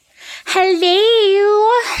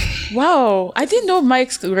Hello. Wow, I didn't know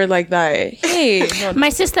mics were like that. Hey, My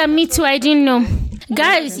sister, me too. I didn't know.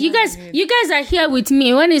 Guys, you guys are here with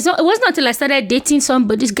me. It was not until I started dating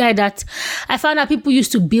this guy that I found out people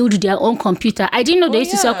used to build their own computer. I didn't know they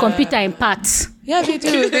used to sell computer in parts. Yeah, they do.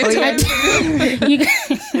 You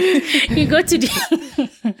go to the...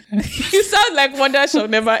 You sound like one that shall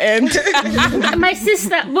never end. My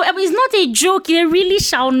sister, but it's not a joke. It really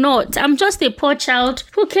shall not. I'm just a poor child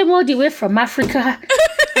who came all the way from Africa.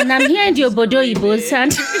 And I'm here in the Obodo Ibos.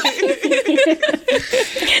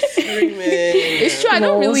 It's true. I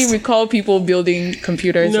don't really recall people building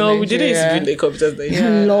computers. No, we didn't used to build the computers there.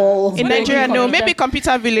 Yeah. No. In Nigeria, no. Maybe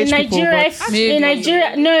computer village in Nigeria, people. In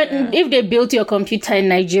Nigeria, no. If they built your computer in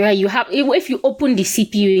Nigeria, you have. If you open the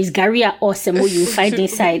CPU, it's Garia or Semo you find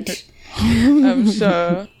inside. I'm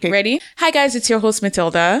sure. Okay. Ready? Hi guys, it's your host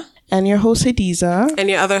Matilda. And your host Hadiza. And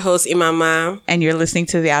your other host Imama. And you're listening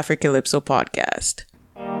to the Africalypso podcast.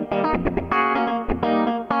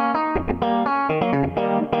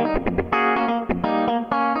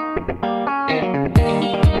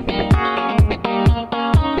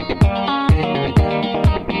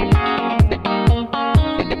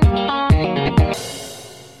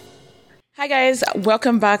 Hi guys,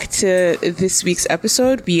 welcome back to this week's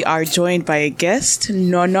episode. We are joined by a guest,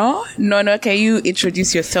 Nono. Nono, can you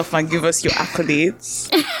introduce yourself and give us your accolades?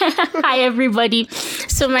 Hi everybody.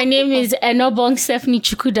 So my name is Enobong Stephanie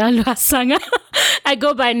Chukwudalu Asanga. I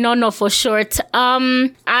go by Nono for short.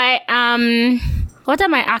 What are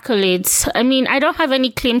my accolades? I mean, I don't have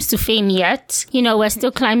any claims to fame yet. You know, we're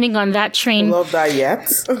still climbing on that train. Love that yet.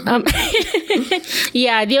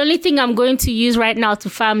 Yeah, the only thing I'm going to use right now to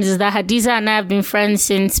farm is that Hadiza and I have been friends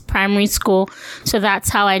since primary school. So that's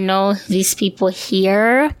how I know these people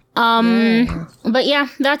here. But yeah,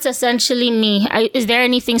 that's essentially me. Is there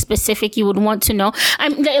anything specific you would want to know?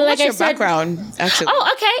 What's your background, actually?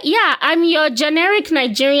 Oh, okay. Yeah, I'm your generic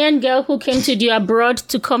Nigerian girl who came to the abroad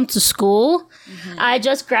to come to school. Mm-hmm. I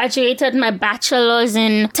just graduated my bachelor's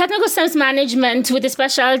in technical science management with a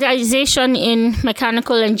specialization in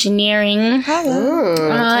mechanical engineering.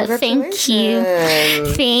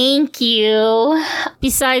 Thank you.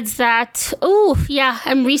 Besides that,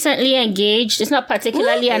 I'm recently engaged. It's not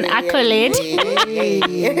particularly an accolade. Thank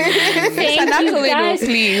you, guys.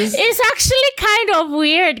 Please. It's actually kind of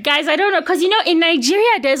weird, guys. I don't know, because in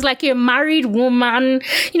Nigeria there's like a married woman.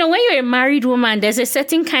 When you're a married woman, there's a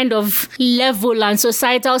certain kind of level and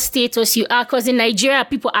societal status you are, because in Nigeria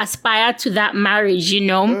people aspire to that marriage.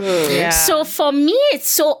 So for me it's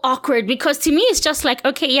so awkward, because to me it's just like,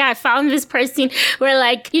 okay, yeah, I found this person where,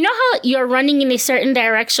 like, how you're running in a certain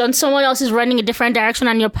direction, someone else is running a different direction,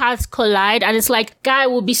 and your paths collide, and it's like, guy,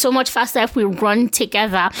 will be so much faster if we run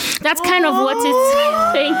together. That's kind of what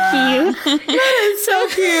it's. Thank you. That is so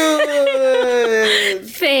cute.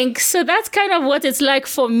 Thanks. So that's kind of what it's like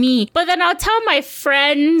for me. But then I'll tell my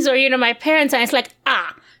friends or my parents, and it's like,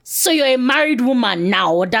 so you're a married woman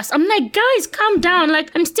now. I'm like, guys, calm down.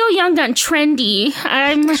 Like, I'm still young and trendy.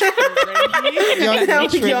 I'm young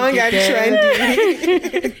and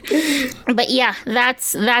trendy. But yeah,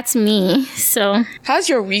 that's me. So how's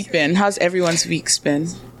your week been? How's everyone's weeks been?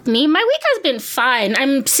 My week has been fine.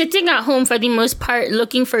 I'm sitting at home for the most part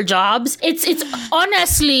looking for jobs. It's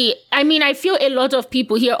honestly, I feel a lot of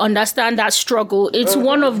people here understand that struggle. It's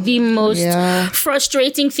one of the most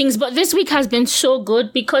frustrating things. But this week has been so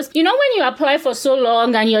good, because when you apply for so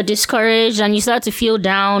long and you're discouraged and you start to feel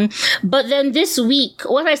down. But then this week,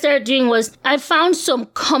 what I started doing was I found some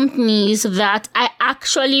companies that I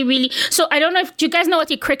actually really... So I don't know do you guys know what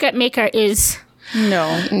a cricket maker is?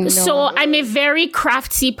 No. So I'm a very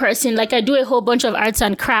craftsy person. Like, I do a whole bunch of arts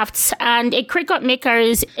and crafts, and a cricut maker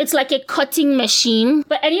it's like a cutting machine.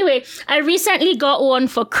 But anyway, I recently got one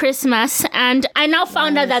for Christmas, and I now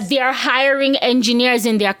found out that they are hiring engineers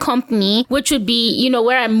in their company, which would be,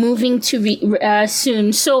 where I'm moving to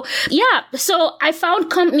soon. So yeah, so I found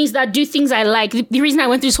companies that do things I like. The reason I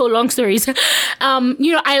went through this whole long story is,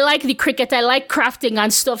 I like the cricket, I like crafting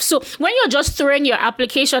and stuff. So when you're just throwing your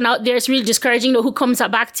application out there, it's really discouraging who comes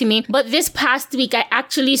back to me. But this past week, I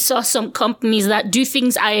actually saw some companies that do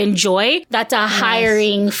things I enjoy that are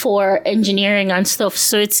hiring for engineering and stuff.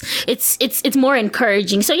 So it's more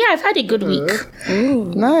encouraging. So yeah, I've had a good week. Ooh,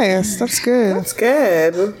 nice. That's good. That's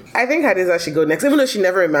good. I think Hadiza should go next, even though she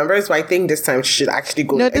never remembers. So I think this time she should actually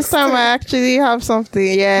go next. No, this time I actually have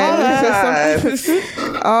something. Yeah.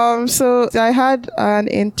 So I had an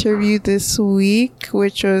interview this week,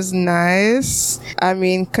 which was nice.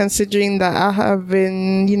 Considering that I have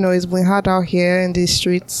been, it's been hard out here in these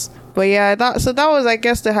streets. But yeah, that was, I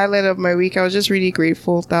guess, the highlight of my week. I was just really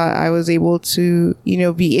grateful that I was able to,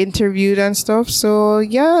 be interviewed and stuff. So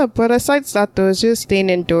yeah, but aside that though, it's just staying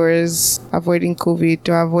indoors, avoiding COVID,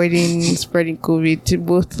 avoiding spreading COVID to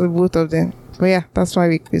both of them. But yeah, that's my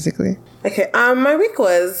week basically. Okay, my week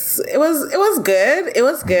was good. It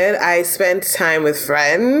was good. I spent time with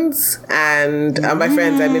friends, and by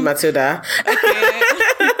friends I mean Matilda.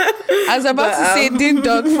 I was about to say, did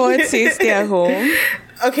dog for stay at home?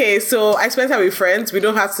 Okay, so I spent time with friends. We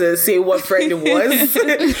don't have to say what friend it was,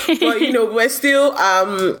 but we're still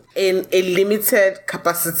in a limited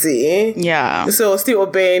capacity. Yeah. So still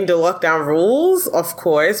obeying the lockdown rules, of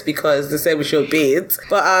course, because they said we should obey it.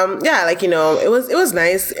 But it was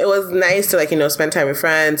nice. It was nice to spend time with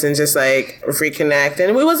friends and just reconnect.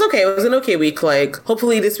 And it was okay. It was an okay week.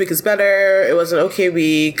 Hopefully this week is better. It was an okay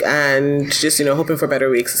week, and just hoping for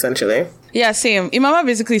better weeks essentially. Yeah, same. Imama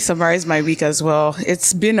basically summarized my week as well.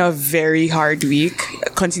 It's been a very hard week.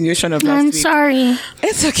 Continuation of last week. I'm sorry.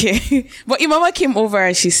 It's okay. But Imama came over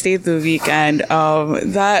and she stayed the week, and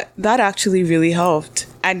that actually really helped.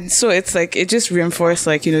 And so it's it just reinforced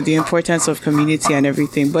the importance of community and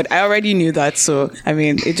everything. But I already knew that, so I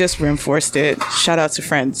mean it just reinforced it. Shout out to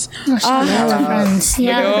friends. Shout out to friends.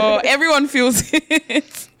 Yeah. Everyone feels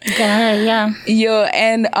it. Yeah.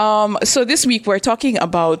 And so this week we're talking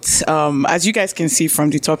about, as you guys can see from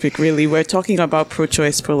the topic, really, we're talking about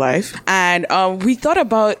pro-choice, pro-life. And we thought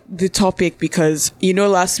about the topic because,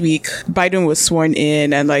 last week Biden was sworn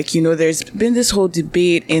in, and there's been this whole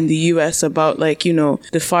debate in the US about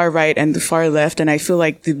the far right and the far left. And I feel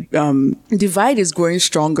like the divide is growing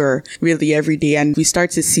stronger really every day. And we start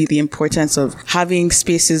to see the importance of having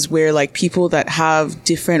spaces where people that have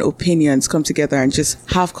different opinions come together and just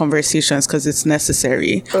have conversations because it's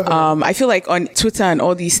necessary. I feel like on Twitter and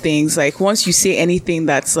all these things, once you say anything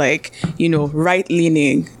that's right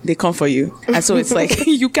leaning, they come for you. And so it's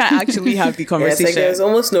you can't actually have the conversation. Yeah, there's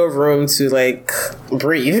almost no room to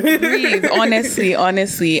breathe. Breathe,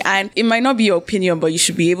 honestly. And it might not be your opinion, but you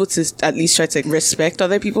should be able to at least try to respect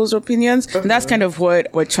other people's opinions. And that's kind of what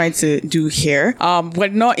we're trying to do here. We're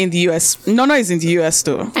not in the US. Nona is in the US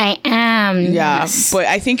though. I am. Yeah, yes. but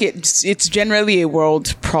I think it's generally a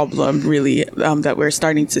world problem, really, that we're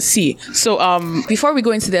starting to see. So before we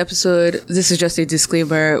go into the episode, this is just a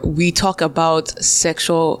disclaimer. We talk about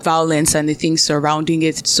sexual violence and the things surrounding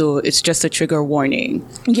it, so it's just a trigger warning.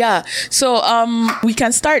 Yeah, so we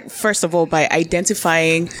can start first of all by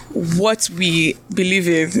identifying what we believe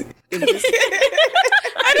in this.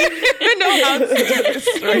 I don't even know how to do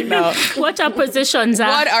this right now. What our positions are.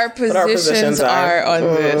 What our positions are on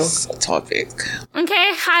this topic.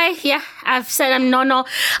 Okay, hi. Yeah, I've said I'm no.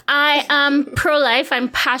 I am pro-life. I'm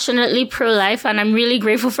passionately pro-life, and I'm really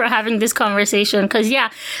grateful for having this conversation. Because, yeah,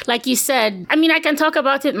 like you said, I mean, I can talk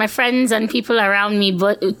about it with my friends and people around me,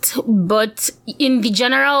 but in the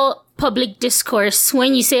general public discourse,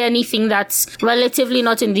 when you say anything that's relatively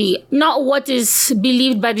not what is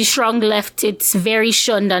believed by the strong left, it's very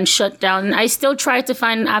shunned and shut down. I still try to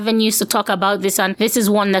find avenues to talk about this, and this is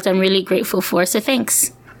one that I'm really grateful for. So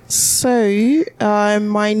thanks. So,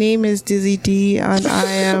 my name is Dizzy D, and I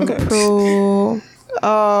am pro.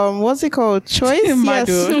 What's it called? Choice? Yes.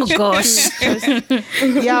 Oh gosh.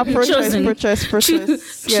 Yeah, pro-choice.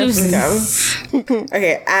 Yes.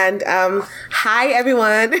 Okay, and hi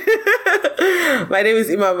everyone. My name is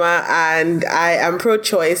Imama, and I am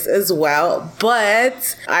pro-choice as well.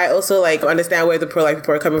 But I also understand where the pro-life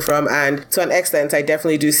people are coming from, and to an extent, I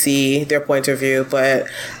definitely do see their point of view. But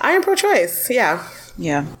I am pro-choice. Yeah.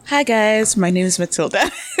 Yeah. Hi guys, my name is Matilda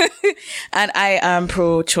and I am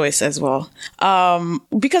pro-choice as well.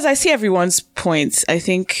 Because I see everyone's points. I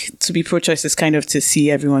think to be pro-choice is kind of to see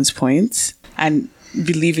everyone's points and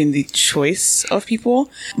believe in the choice of people.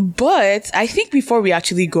 But I think before we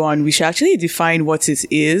actually go on, we should actually define what it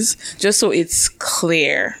is, just so it's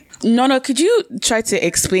clear. Nona, could you try to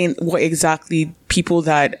explain what exactly people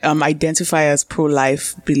that identify as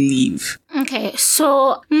pro-life believe? Okay,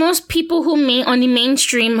 so most people who on the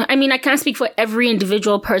mainstream, I mean, I can't speak for every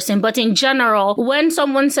individual person, but in general, when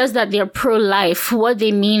someone says that they're pro-life, what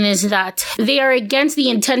they mean is that they are against the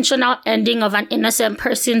intentional ending of an innocent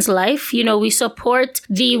person's life. We support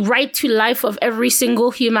the right to life of every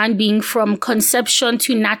single human being from conception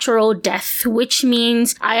to natural death, which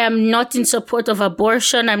means I am not in support of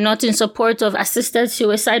abortion. I'm not in support of assisted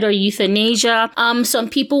suicide or euthanasia. Some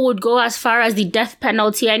people would go as far as the death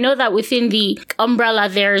penalty. I know that within the the umbrella,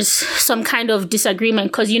 there's some kind of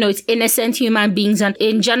disagreement because, it's innocent human beings. And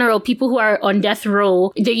in general, people who are on death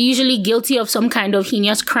row, they're usually guilty of some kind of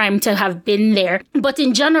heinous crime to have been there. But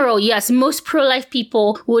in general, yes, most pro-life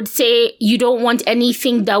people would say you don't want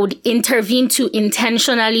anything that would intervene to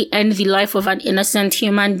intentionally end the life of an innocent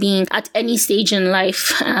human being at any stage in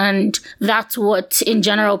life. And that's what, in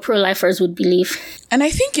general, pro-lifers would believe. And I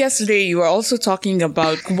think yesterday you were also talking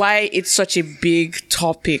about why it's such a big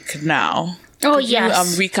topic now. Oh, Could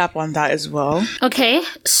yes. you recap on that as well? Okay,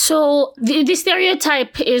 so the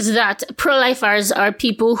stereotype is that pro-lifers are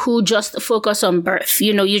people who just focus on birth.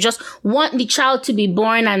 You just want the child to be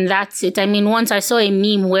born and that's it. I mean, once I saw a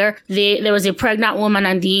meme where there was a pregnant woman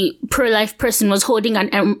and the pro-life person was holding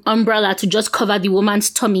an umbrella to just cover the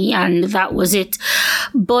woman's tummy and that was it.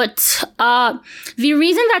 But the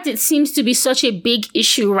reason that it seems to be such a big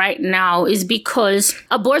issue right now is because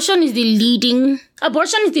abortion is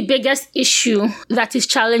the biggest issue that is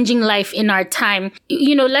challenging life in our time.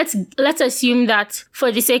 Let's assume that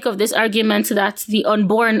for the sake of this argument that the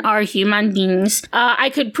unborn are human beings. I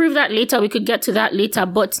could prove that later. We could get to that later.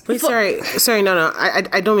 But wait, sorry, no.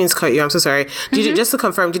 I don't mean to cut you. I'm so sorry. Just to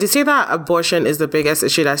confirm, did you say that abortion is the biggest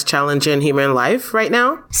issue that's challenging human life right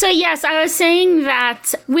now? So yes, I was saying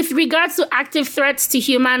that with regards to active threats to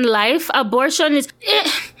human life, abortion is...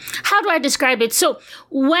 how do I describe it? So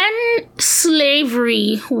when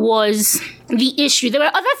slavery was the issue, there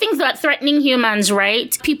were other things that threatening humans,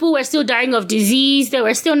 right? People were still dying of disease. There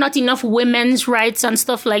were still not enough women's rights and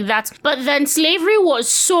stuff like that. But then slavery was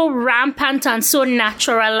so rampant and so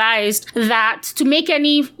naturalized that to make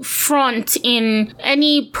any front in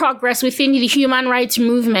any progress within the human rights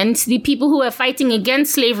movement, the people who were fighting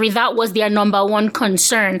against slavery, that was their number one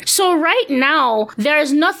concern. So right now, there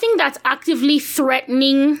is nothing that's actively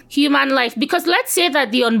threatening human life, because let's say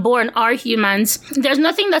that the unborn are humans. There's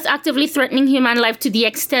nothing that's actively threatening human life to the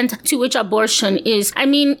extent to which abortion is. I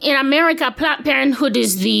mean, in America, Planned Parenthood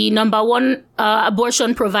is the number one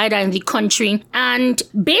abortion provider in the country. And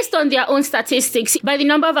based on their own statistics, by the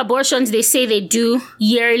number of abortions they say they do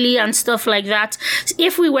yearly and stuff like that,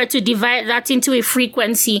 if we were to divide that into a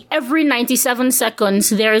frequency, every 97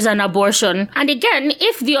 seconds there is an abortion. And again,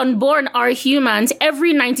 if the unborn are humans,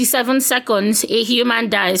 every 97 seconds a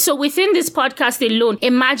human dies. So within this podcast alone,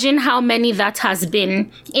 imagine how many that has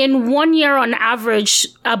been. In 1 year on average,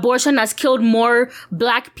 abortion has killed more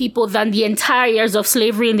Black people than the entire years of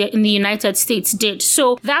slavery in the United States did.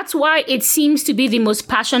 So that's why it seems to be the most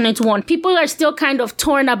passionate one. People are still kind of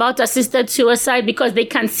torn about assisted suicide because they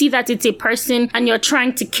can see that it's a person and you're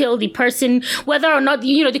trying to kill the person. Whether or not,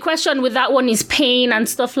 the question with that one is pain and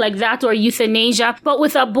stuff like that, or euthanasia. But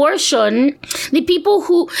with abortion, the people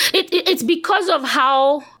who, it's because of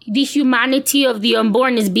how the humanity of the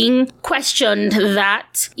unborn is being questioned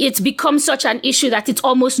that it's become such an issue that it's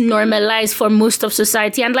almost normalized for most of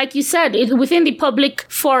society. And like you said, within the public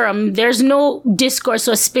forum, there's no discourse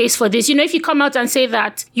or space for this. If you come out and say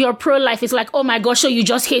that you're pro-life, it's like, oh my gosh, so you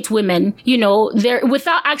just hate women,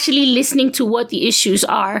 without actually listening to what the issues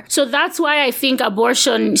are. So that's why I think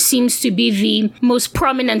abortion seems to be the most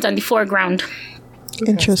prominent and the foreground.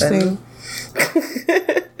 Interesting.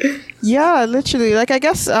 Yeah, literally. I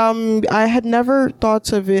guess I had never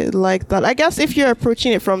thought of it like that. I guess if you're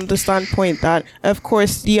approaching it from the standpoint that, of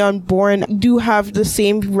course, the unborn do have the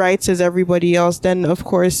same rights as everybody else, then, of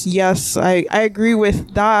course, yes, I agree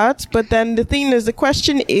with that. But then the thing is, the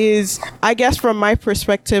question is, I guess from my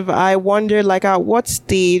perspective, I wonder, at what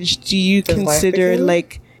stage do you consider,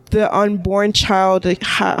 the unborn child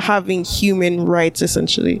having human rights,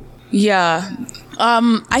 essentially? Yeah.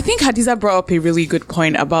 I think Hadiza brought up a really good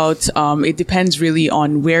point about it depends really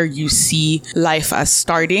on where you see life as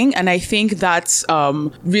starting. And I think that's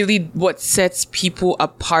really what sets people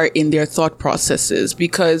apart in their thought processes.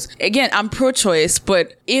 Because, again, I'm pro-choice,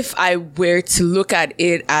 but if I were to look at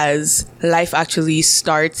it as life actually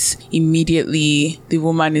starts immediately the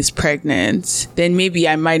woman is pregnant, then maybe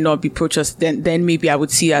I might not be pro-choice. Then maybe I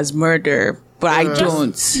would see it as murder. But I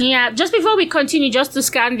don't. Yeah, just before we continue, just to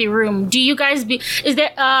scan the room, do you guys is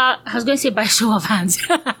there, I was going to say by show of hands.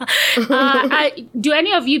 Do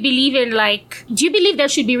any of you believe in, do you believe there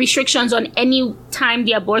should be restrictions on any time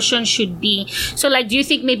the abortion should be? So, do you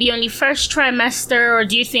think maybe only first trimester, or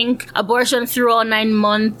do you think abortion through all 9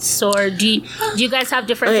 months, or do you guys have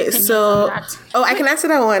different opinions on that? Oh, I can answer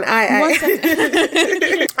that one.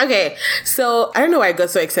 Okay, so I don't know why I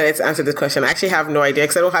got so excited to answer this question. I actually have no idea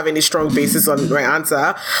because I don't have any strong basis on my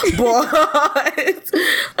answer. But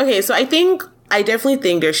okay, so I think I definitely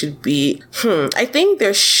think there should be, I think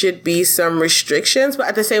there should be some restrictions, but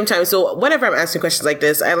at the same time, so whenever I'm asking questions like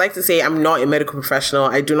this, I like to say I'm not a medical professional.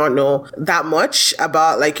 I do not know that much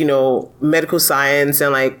about like, you know, medical science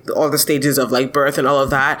and like all the stages of like birth and all of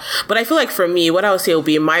that. But I feel like for me, what I would say would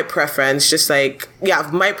be my preference, just like, yeah,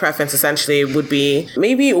 my preference essentially would be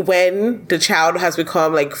maybe when the child has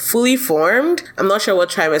become like fully formed. I'm not sure what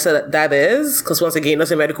trimester that is, because once again,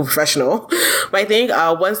 not a medical professional. But I think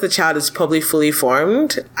once the child is probably fully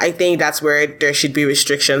formed, I think that's where there should be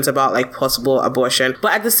restrictions about like possible abortion.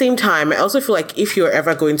 But at the same time, I also feel like if you're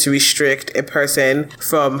ever going to restrict a person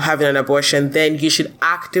from having an abortion, then you should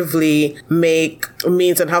actively make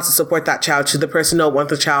means on how to support that child should the person not want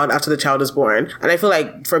the child after the child is born. And I feel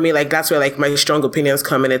like for me, like that's where like my strong opinions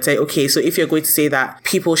come in and say, okay, so if you're going to say that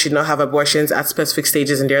people should not have abortions at specific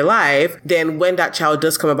stages in their life, then when that child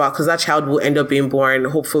does come about, because that child will end up being born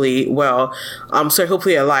hopefully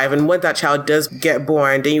hopefully alive, and when that child does get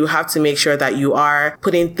born, then you have to make sure that you are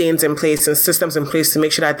putting things in place and systems in place to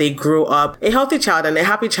make sure that they grow up a healthy child and a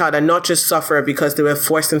happy child and not just suffer because they were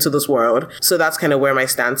forced into this world. So that's kind of where my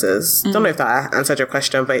stance is. Don't know if that answered your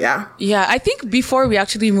question, but yeah. Yeah, I think before we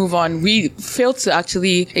actually move on, we failed to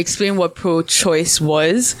actually explain what pro-choice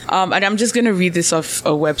was. And I'm just going to read this off a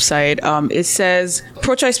website. It says,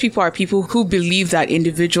 pro-choice people are people who believe that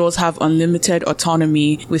individuals have unlimited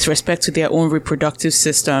autonomy with respect to their own reproductive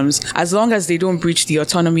systems, as long as they don't breach the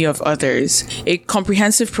autonomy of others. A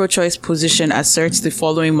comprehensive pro-choice position asserts the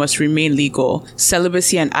following must remain legal: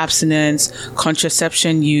 celibacy and abstinence,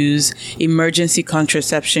 contraception use, emergency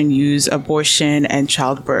contraception use, abortion, and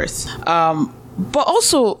childbirth. But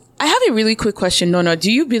also, I have a really quick question, Nona.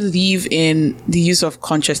 Do you believe in the use of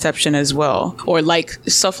contraception as well? Or like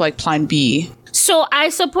stuff like Plan B? So I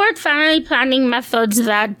support family planning methods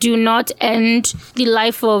that do not end the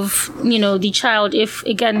life of, you know, the child, if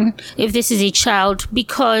this is a child,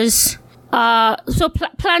 because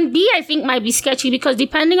Plan B, I think, might be sketchy because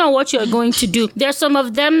depending on what you're going to do, there's some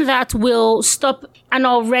of them that will stop an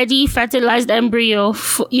already fertilized embryo,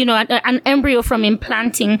 an embryo from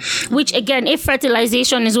implanting, which again, if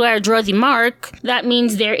fertilization is where I draw the mark, that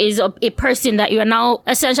means there is a person that you are now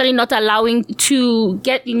essentially not allowing to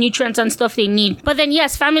get the nutrients and stuff they need. But then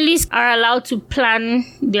yes, families are allowed to plan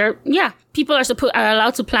people are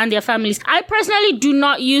allowed to plan their families. I personally do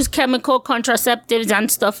not use chemical contraceptives and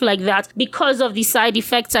stuff like that because of the side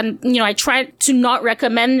effects. And, I try to not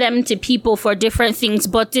recommend them to people for different things,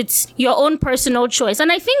 but it's your own personal choice. And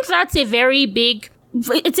I think that's a very big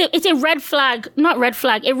it's a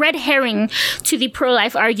red herring to the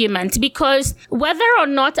pro-life argument, because whether or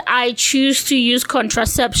not I choose to use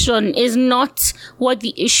contraception is not what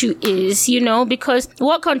the issue is, because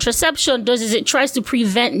what contraception does is it tries to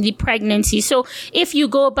prevent the pregnancy. So if you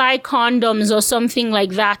go buy condoms or something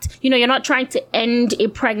like that, you're not trying to end a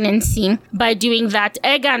pregnancy by doing that.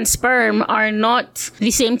 Egg and sperm are not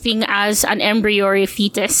the same thing as an embryo or a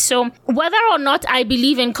fetus. So whether or not I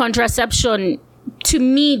believe in contraception, to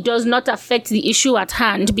me, does not affect the issue at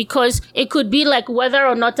hand, because it could be like whether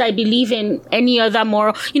or not I believe in any other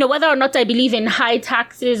moral, whether or not I believe in high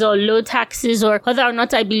taxes or low taxes, or whether or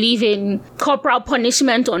not I believe in corporal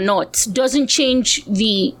punishment or not, doesn't change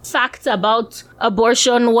the facts about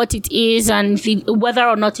abortion, what it is, and whether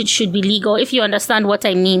or not it should be legal, if you understand what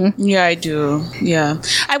I mean. Yeah, I do. Yeah.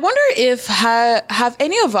 I wonder if have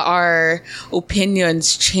any of our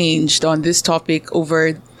opinions changed on this topic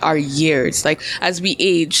over our years, like as we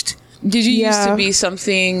aged? Did you used to be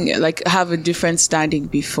something like have a different standing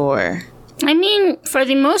before? I mean, for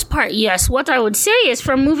the most part, yes. What I would say is,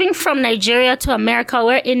 from moving from Nigeria to America,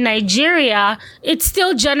 where in Nigeria, it's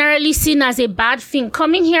still generally seen as a bad thing.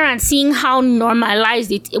 Coming here and seeing how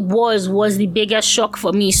normalized it was the biggest shock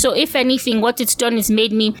for me. So if anything, what it's done is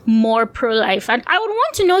made me more pro-life. And I would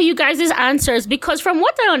want to know you guys' answers, because from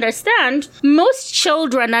what I understand, most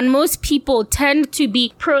children and most people tend to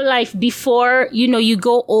be pro-life before, you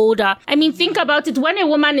go older. I mean, think about it. When a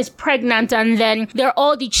woman is pregnant and then there are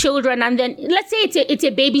all the children, and then let's say it's a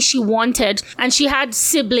baby she wanted and she had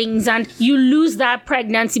siblings, and you lose that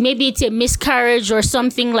pregnancy. Maybe it's a miscarriage or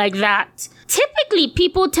something like that. Typically,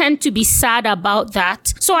 people tend to be sad about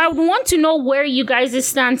that. So I would want to know where you guys'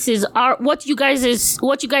 stances are, what you guys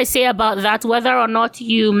say about that, whether or not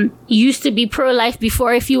you used to be pro-life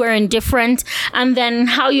before, if you were indifferent, and then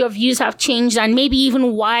how your views have changed, and maybe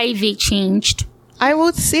even why they changed. I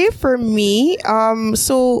would say for me,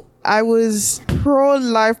 so I was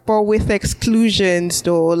pro-life, but with exclusions,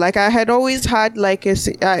 though. Like, I had always had, like,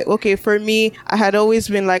 okay, for me, I had always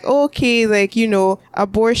been like, okay, like,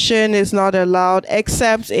 abortion is not allowed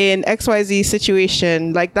except in XYZ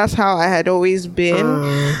situation. Like, that's how I had always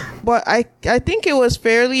been. But I think it was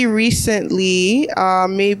fairly recently,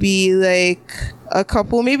 maybe like a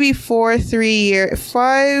couple, maybe 5 years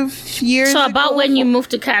So about ago, when you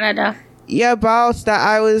moved to Canada. Yeah, about that,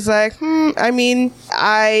 I was like, I mean,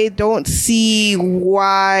 I don't see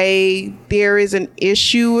why there is an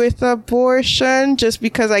issue with abortion, just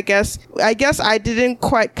because I guess I didn't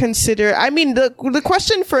quite consider. I mean, the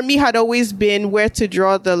question for me had always been where to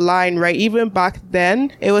draw the line, right? Even back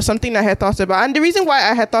then, it was something I had thought about. And the reason why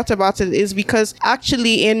I had thought about it is because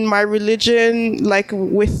actually in my religion, like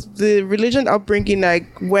with the religion upbringing I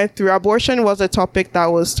went through, abortion was a topic that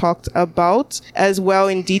was talked about as well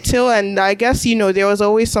in detail. And I guess, there was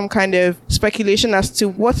always some kind of speculation as to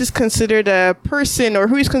what is considered a person, or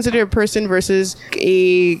who is considered a person versus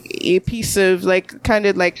a piece of, like, kind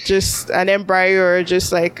of like just an embryo, or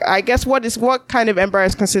just like, I guess what kind of embryo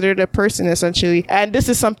is considered a person, essentially. And this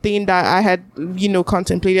is something that I had,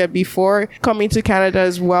 contemplated before coming to Canada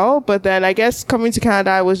as well. But then I guess coming to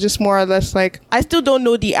Canada, I was just more or less like, I still don't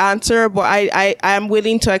know the answer, but I am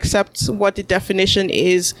willing to accept what the definition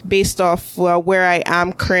is based off where I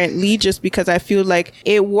am currently, just because I feel like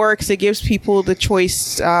it works. It gives people the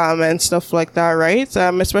choice and stuff like that, right?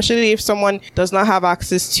 Especially if someone does not have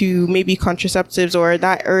access to maybe contraceptives or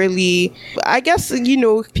that early. I guess,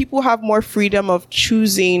 people have more freedom of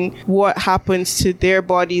choosing what happens to their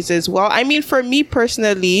bodies as well. I mean, for me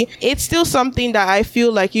personally, it's still something that I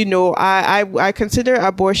feel like, I consider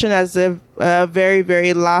abortion as a very,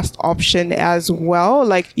 very last option as well.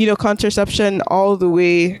 Like, contraception all the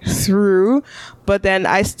way through. But then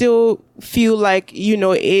I still feel like,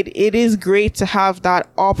 it is great to have that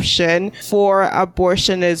option for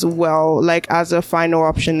abortion as well, like as a final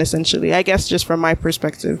option, essentially. I guess just from my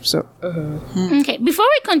perspective. So. Okay, before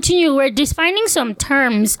we continue, we're defining some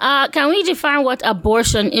terms. Can we define what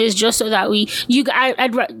abortion is, just so that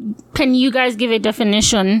can you guys give a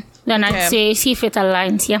definition? Then I'd say, see if it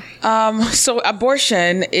aligns, yeah. So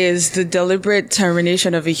abortion is the deliberate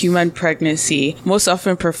termination of a human pregnancy, most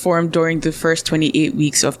often performed during the first 28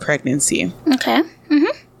 weeks of pregnancy. Okay.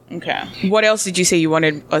 Mm-hmm. Okay. What else did you say you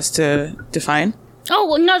wanted us to define? Oh,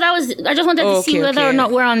 well, no, I just wanted to see whether or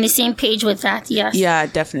not we're on the same page with that, yes. Yeah,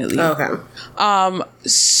 definitely. Okay.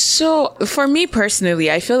 So for me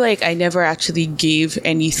personally, I feel like I never actually gave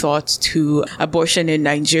any thought to abortion in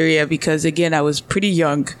Nigeria because, again, I was pretty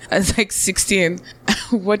young. I was like 16.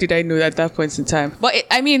 What did I know at that point in time? But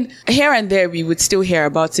here and there, we would still hear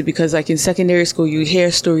about it because, like, in secondary school, you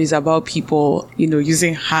hear stories about people,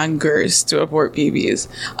 using hangers to abort babies.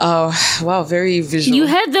 Wow, very visual. You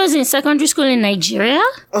heard those in secondary school in Nigeria?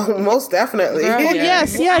 Oh, most definitely. Oh,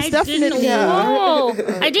 yes, definitely.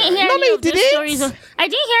 I didn't hear any of those stories. I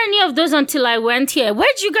didn't hear any of those until I went here. Where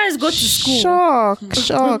did you guys go to school?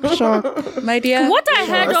 Shock. My dear. What I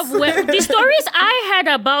heard of the stories I heard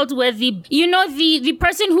about were the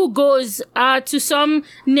person who goes to some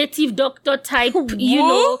native doctor type,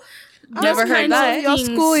 Never heard that. Your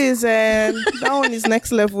school is that one is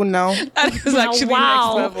next level now. That is actually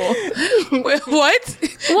next level. Wait, what?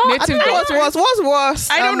 Native doctor. What's worse?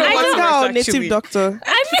 I don't know what's worse, native doctor.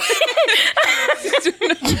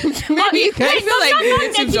 Maybe I feel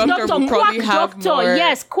like native doctor will probably have more.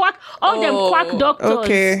 Yes, quack. All them quack doctors.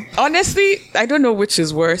 Okay. Honestly, I don't know which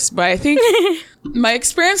is worse, but I think my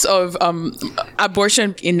experience of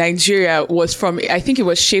abortion in Nigeria I think it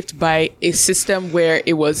was shaped by a system where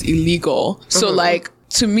it was illegal. So like,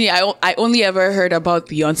 to me, I only ever heard about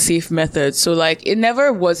the unsafe methods. So like, it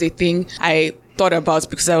never was a thing I thought about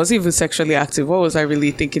because I was even sexually active. What was I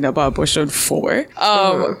really thinking about abortion for?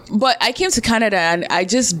 But I came to Canada and I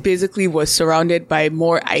just basically was surrounded by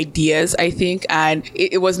more ideas, I think. And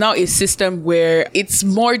it was now a system where it's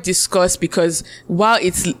more discussed because while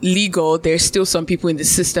it's legal, there's still some people in the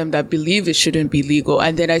system that believe it shouldn't be legal.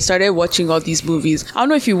 And then I started watching all these movies. I don't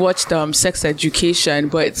know if you watched Sex Education,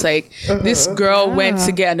 but it's like this girl went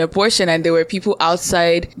to get an abortion and there were people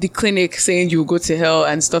outside the clinic saying you will go to hell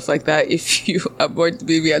and stuff like that if you abort the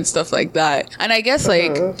baby and stuff like that. And I guess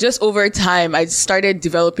like just over time I started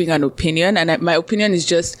developing an opinion, and my opinion is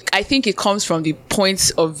just, I think it comes from the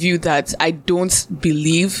points of view that I don't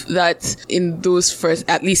believe that in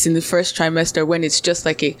at least in the first trimester, when it's just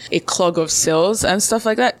like a clog of cells and stuff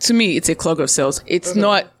like that. To me, it's a clog of cells. It's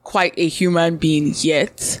not quite a human being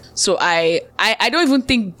yet. So I don't even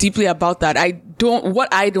think deeply about that. I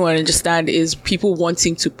what I don't understand is people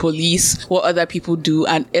wanting to police what other people do,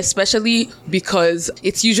 and especially because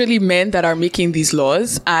it's usually men that are making these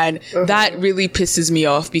laws, and that really pisses me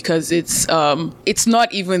off, because it's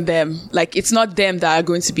not even them. Like, it's not them that are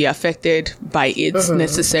going to be affected by it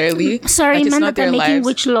necessarily. Sorry, like, men that are making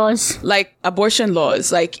which laws? Like abortion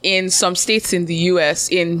laws. Like in some states in the US,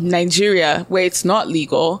 in Nigeria, where it's not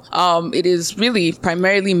legal, it is really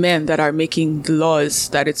primarily men that are making the laws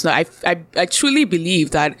that it's not. I truly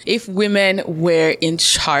believe that if women were in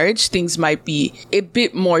charge, things might be a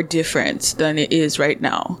bit more different than it is right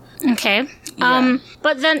now. Okay.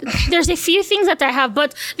 But then there's a few things that I have.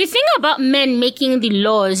 But the thing about men making the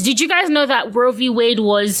laws, did you guys know that Roe v. Wade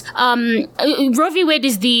was, Roe v. Wade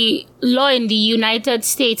is the law in the United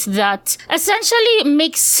States that essentially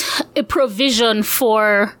makes a provision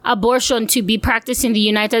for abortion to be practiced in the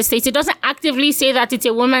United States. It doesn't actively say that it's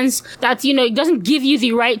a woman's, that, it doesn't give you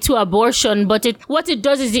the right to abortion, but what it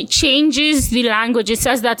does is it changes the language. It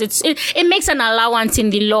says that it makes an allowance in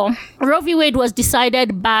the law. Roe v. Wade was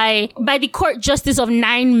decided by the court justice of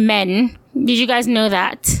 9 men. Did you guys know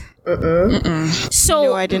that? So,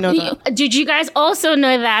 no, I didn't know that. Did you guys also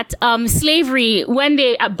know that slavery, when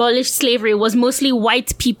they abolished slavery, was mostly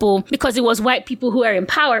white people, because it was white people who were in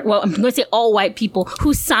power? Well, I'm going to say all white people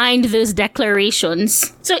who signed those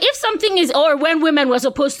declarations. So if something is, or when women were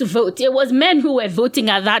supposed to vote, it was men who were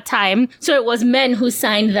voting at that time. So it was men who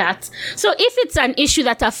signed that. So if it's an issue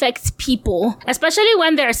that affects people, especially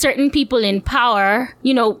when there are certain people in power,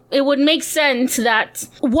 it would make sense that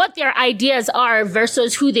what their ideas are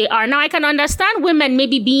versus who they are. Now, I can understand women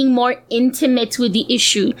maybe being more intimate with the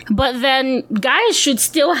issue, but then guys should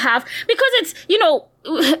still have, because it's,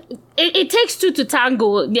 it takes two to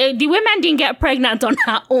tango. The woman didn't get pregnant on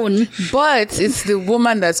her own. But it's the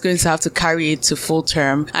woman that's going to have to carry it to full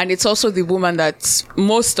term. And it's also the woman that's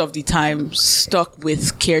most of the time stuck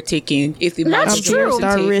with caretaking. If the man That's true.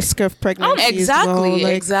 That risk of pregnancy. Exactly, as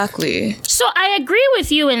well, exactly. So I agree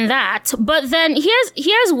with you in that. But then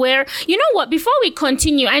here's where, you know what, before we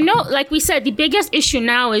continue, I know, like we said, the biggest issue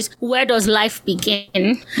now is, where does life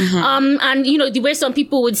begin? And, the way some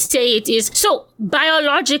people would say it is, so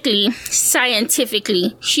biologically,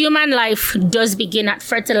 scientifically, human life does begin at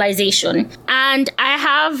fertilization. And I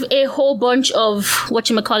have a whole bunch of,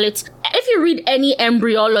 if you read any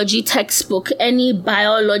embryology textbook, any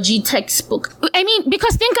biology textbook,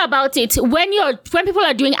 because think about it, when people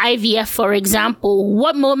are doing IVF, for example,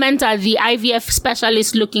 what moment are the IVF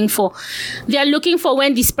specialists looking for? They're looking for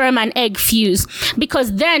when the sperm and egg fuse,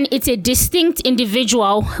 because then it's a distinct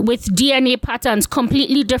individual with DNA patterns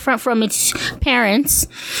completely different from its parents.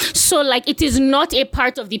 So it is not a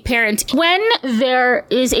part of the parent. When there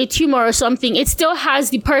is a tumor or something, it still has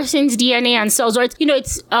the person's DNA and cells, or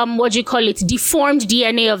it's deformed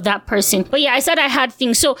DNA of that person. But yeah, I said I had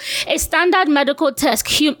things. So a standard medical text,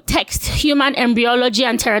 Human Embryology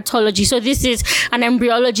and Teratology. So this is an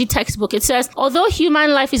embryology textbook. It says, although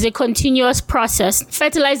human life is a continuous process,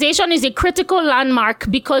 fertilization is a critical landmark,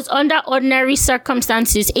 because under ordinary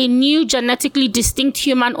circumstances, a new genetically distinct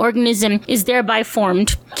human organism is thereby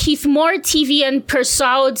formed. Keith Moore, TV and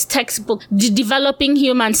Persaud's textbook, Developing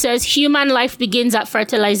Human, says human life begins at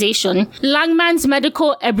fertilization. Langman's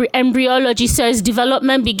Medical Embryology says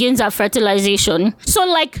development begins at fertilization. So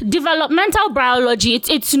developmental biology,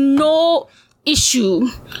 it's no issue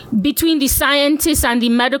between the scientists and the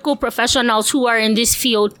medical professionals who are in this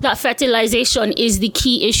field that fertilization is the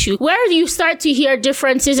key issue. Where you start to hear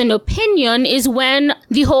differences in opinion is when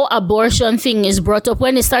the whole abortion thing is brought up,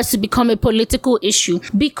 when it starts to become a political issue,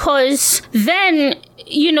 because then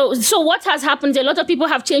so what has happened, a lot of people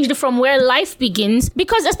have changed it from where life begins,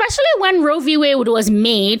 because especially when Roe v. Wade was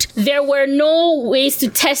made, there were no ways to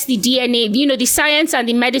test the DNA. The science and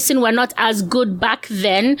the medicine were not as good back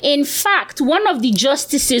then. In fact, one of the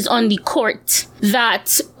justices on the court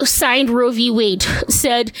that signed Roe v. Wade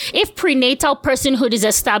said, if prenatal personhood is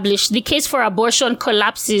established, the case for abortion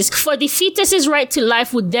collapses, for the fetus's right to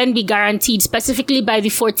life would then be guaranteed, specifically by the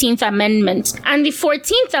 14th Amendment. And the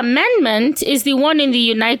 14th Amendment is the one in the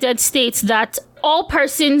United States that all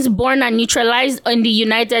persons born and neutralized in the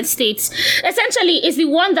United States, essentially, is the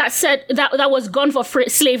one that said that was gone for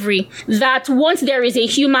slavery, that once there is a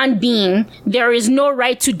human being, there is no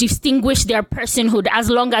right to distinguish their personhood as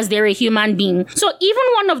long as they're a human being. So even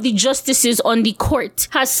one of the justices on the court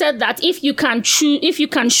has said that if you can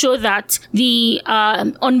show that the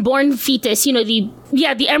unborn fetus, the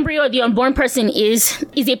the embryo, the unborn person is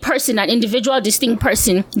a person, an individual, distinct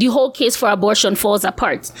person, the whole case for abortion falls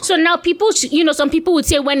apart. So now people, some people would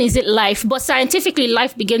say, when is it life? But scientifically,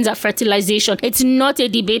 life begins at fertilization. It's not a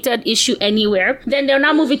debated issue anywhere. Then they'll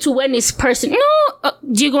now move it to when is person. No,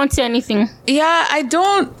 do you want to say anything? Yeah, I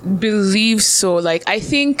don't believe so. Like, I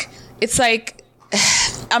think it's like,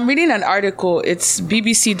 I'm reading an article. It's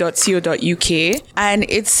bbc.co.uk, and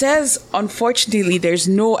it says, unfortunately, there's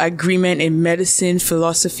no agreement in medicine,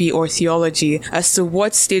 philosophy, or theology as to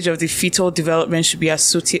what stage of the fetal development should be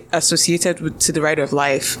associated to the right of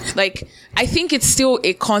life. Like, I think it's still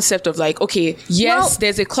a concept of like, okay, yes,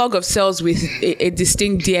 there's a clog of cells with a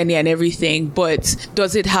distinct DNA and everything, but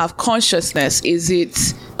does it have consciousness? Is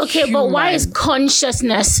it okay, human? but why is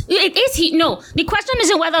consciousness? It is no. The question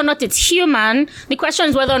isn't whether or not it's human. The question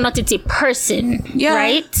is whether or not it's a person. Yeah.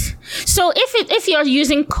 Right? So if you're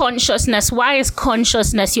using consciousness, why is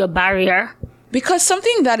consciousness your barrier? Because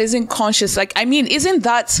something that isn't conscious, like, I mean, isn't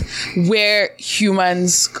that where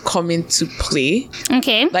humans come into play?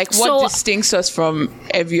 Okay. Like, what distincts us from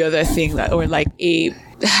every other thing or like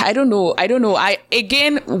I don't know. I,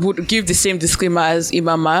 again, would give the same disclaimer as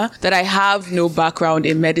Imama that I have no background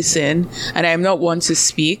in medicine and I am not one to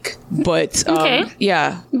speak. But,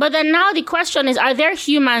 yeah. But then now the question is, are there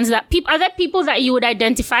humans are there people that you would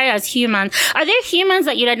identify as humans? Are there humans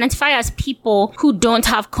that you'd identify as people who don't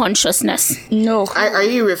have consciousness? No. Are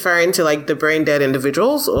you referring to like the brain dead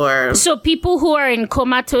individuals or? So people who are in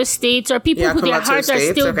comatose states or people who their hearts are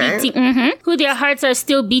still beating, who their hearts are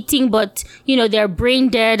still beating, but, they're brain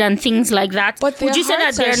dead and things like that. But would you say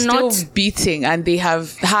that they're still beating and they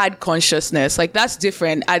have had consciousness? Like, that's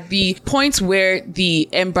different. At the point where the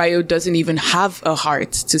embryo doesn't even have a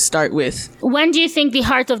heart to start with. When do you think the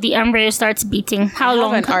heart of the embryo starts beating? How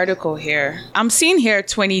long? I have an article here. I'm seeing here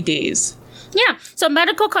 20 days. Yeah. So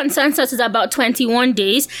medical consensus is about 21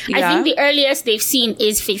 days. Yeah. I think the earliest they've seen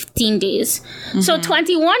is 15 days. Mm-hmm. So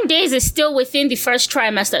 21 days is still within the first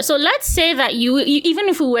trimester. So let's say that you even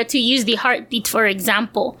if we were to use the heartbeat, for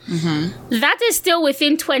example, that is still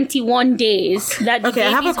within 21 days. Okay, I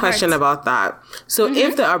have a question about that. So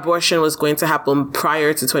if the abortion was going to happen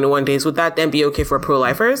prior to 21 days, would that then be okay for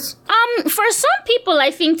pro-lifers? For some people,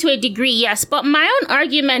 I think to a degree, yes. But my own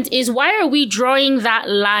argument is, why are we drawing that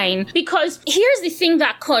line? Because here's the thing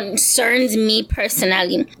that concerns me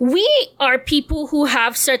personally. We are people who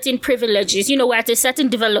have certain privileges. We're at a certain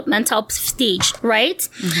developmental stage, right?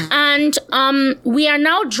 Mm-hmm. And we are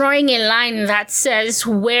now drawing a line that says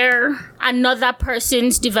where another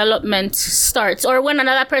person's development starts or when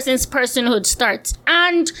another person's personhood starts.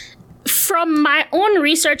 And from my own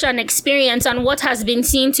research and experience and what has been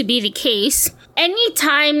seen to be the case,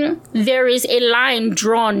 anytime there is a line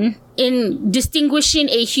drawn in distinguishing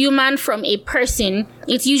a human from a person,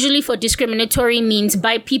 it's usually for discriminatory means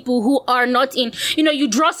by people who are not in, you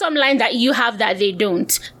draw some line that you have that they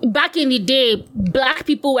don't. Back in the day, black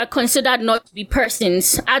people were considered not to be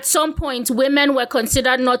persons. At some point, women were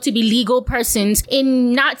considered not to be legal persons.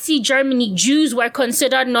 In Nazi Germany, Jews were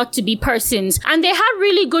considered not to be persons. And they had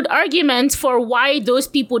really good arguments for why those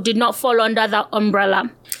people did not fall under that umbrella.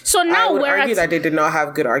 So now I would argue that they did not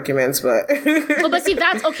have good arguments, but but see,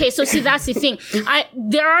 that's okay. So see, that's the thing.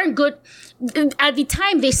 There aren't good. At the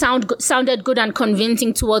time, they sounded good and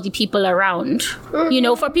convincing to all the people around.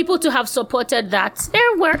 For people to have supported that,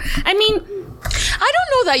 there were. I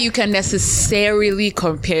don't know that you can necessarily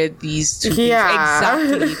compare these two things.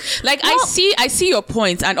 Exactly. Like, I see your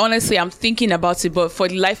point, and honestly, I'm thinking about it, but for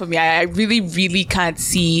the life of me, I really, really can't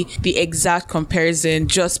see the exact comparison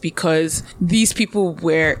just because these people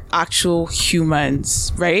were actual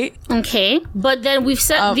humans, right? Okay, but then we've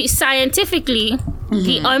said scientifically,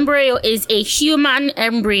 the embryo is a human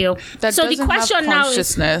embryo. That so doesn't the question have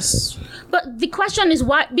consciousness. Now is, but the question is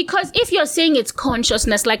why? Because if you're saying it's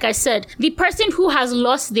consciousness, like I said, the person who has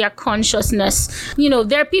lost their consciousness,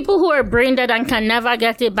 there are people who are brain dead and can never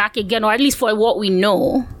get it back again, or at least for what we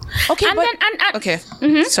know. Okay,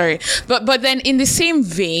 sorry. But then in the same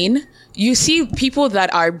vein, you see people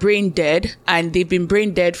that are brain dead and they've been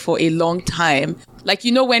brain dead for a long time. Like,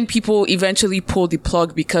 when people eventually pull the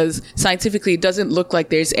plug because scientifically it doesn't look like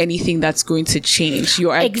there's anything that's going to change.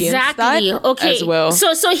 You're against that as well.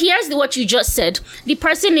 So here's what you just said. The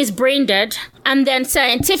person is brain dead and then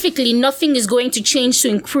scientifically nothing is going to change to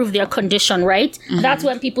improve their condition, right? Mm-hmm. That's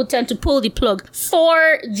when people tend to pull the plug.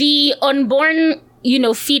 For the unborn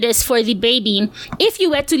fetus, for the baby, if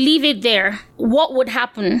you were to leave it there, what would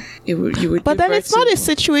happen? You would But then it's not a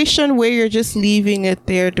situation where you're just leaving it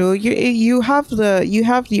there, though. You have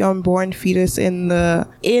the unborn fetus within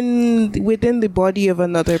the body of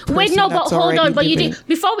another person. Wait, no, but hold on. But living. you did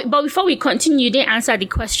before we continue, you didn't answer the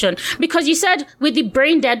question, because you said with the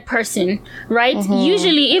brain dead person, right?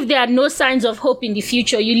 Usually, if there are no signs of hope in the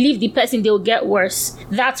future, you leave the person, they'll get worse.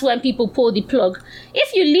 That's when people pull the plug.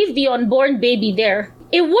 If you leave the unborn baby there,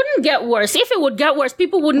 it wouldn't get worse. If it would get worse,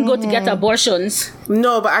 people wouldn't go to get abortions.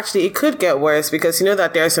 No, but actually it could get worse, because you know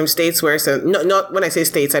that there are some states where not when I say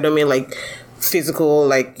states, I don't mean like physical,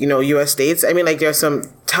 like, you know, US states. I mean, like, there are some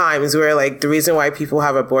times where, like, the reason why people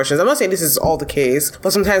have abortions, I'm not saying this is all the case,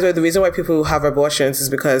 but sometimes where the reason why people have abortions is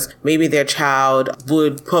because maybe their child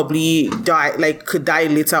would probably die, like, could die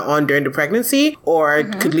later on during the pregnancy, or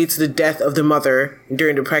could lead to the death of the mother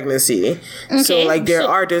during the pregnancy. Okay. So, like, there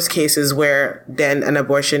are those cases where then an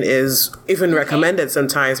abortion is even recommended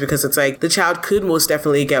sometimes, because it's like the child could most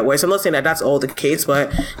definitely get worse. I'm not saying that that's all the case,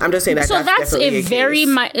 but I'm just saying that that's a very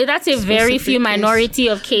that's a very few minority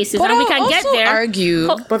of cases, but and we can get there. Argue,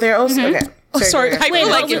 but they're also okay. Sorry, I feel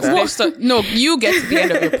like no, you get to the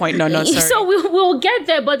end of your point. No, sorry. So we'll get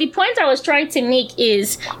there, but the point I was trying to make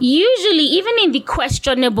is usually, even in the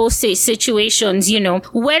questionable situations, you know,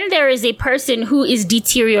 when there is a person who is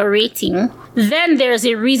deteriorating, then there's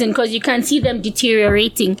a reason, because you can see them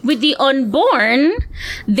deteriorating. With the unborn,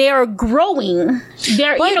 they are growing.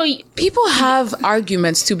 People have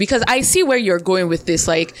arguments too, because I see where you're going with this.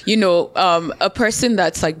 Like, you know, a person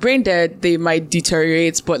that's like brain dead, they might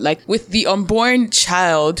deteriorate, but like with the unborn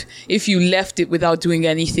child, if you left it without doing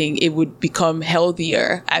anything, it would become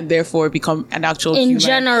healthier and therefore become an actual human. In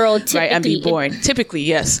general, typically. Right, and be born. Typically,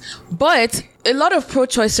 yes. But a lot of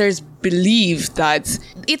pro-choicers believe that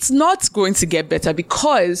it's not going to get better,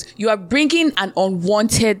 because you are bringing an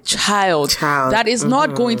unwanted child. that is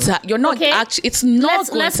not going to, you're not actually, it's not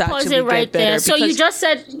going to actually get right better. So you just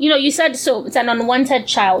said, you said, so it's an unwanted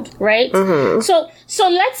child, right? So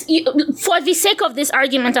let's, for the sake of this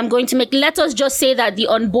argument I'm going to make, let us just say that the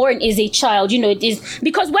unborn is a child. It is,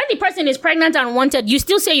 because when the person is pregnant and unwanted, you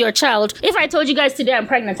still say you're a child. If I told you guys today I'm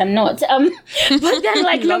pregnant, I'm not. But then,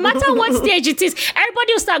 like, no matter what stage it is,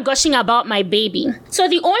 everybody will start gushing about my baby. So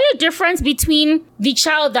the only difference between the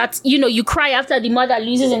child that, you cry after the mother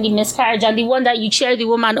loses in the miscarriage and the one that you cheer the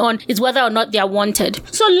woman on is whether or not they are wanted.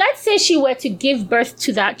 So let's say she were to give birth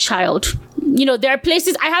to that child. There are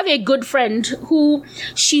places, I have a good friend who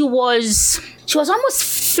she was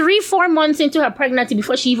almost 3-4 months into her pregnancy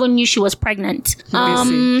before she even knew she was pregnant.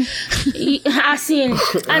 And it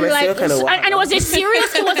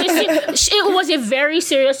was a very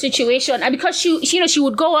serious situation. And because she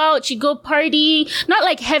would go out, she'd go party, not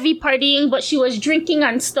like heavy partying, but she was drinking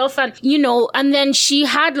and stuff. And, and then she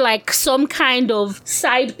had like some kind of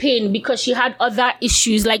side pain because she had other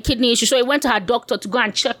issues like kidney issues. So I went to her doctor to go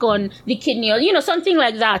and check on the kidney or, something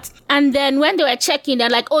like that. And then when they were checking, they're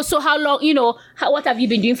like, oh, so how long, what have you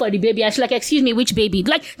been doing for the baby? And she's like, excuse me, which baby?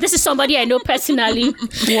 Like, this is somebody I know personally.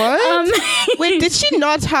 What? Wait, did she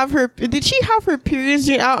have her periods?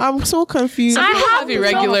 I'm so confused. I have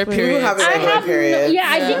irregular periods.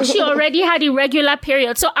 I think she already had irregular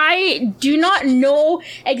periods. So I do not know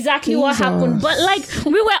exactly what happened. But like,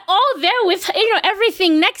 we were all there with,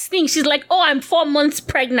 everything. Next thing, she's like, oh, I'm 4 months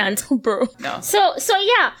pregnant. Bro. No. So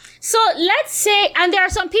yeah. So let's say, and there are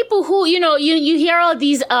some people who, you hear all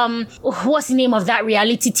these, what's the name of that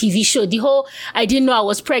reality TV show? The whole, I didn't know I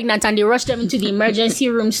was pregnant and they rushed them into the emergency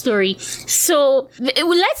room story. So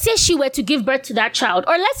let's say she were to give birth to that child,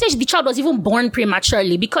 or let's say the child was even born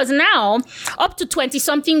prematurely, because now up to 20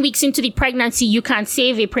 something weeks into the pregnancy, you can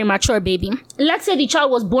save a premature baby. Let's say the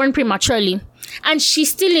child was born prematurely and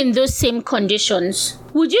she's still in those same conditions.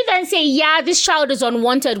 Would you then say, yeah, this child is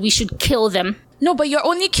unwanted, we should kill them? No, but you're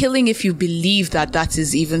only killing if you believe that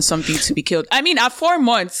is even something to be killed. I mean, at 4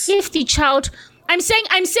 months. If the child, I'm saying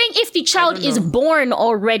if the child is born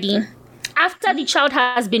already, after the child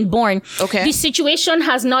has been born, the situation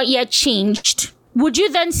has not yet changed. Would you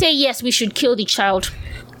then say, yes, we should kill the child?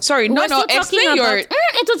 Sorry, no, explain your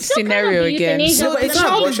scenario again. So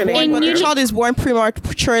the child is born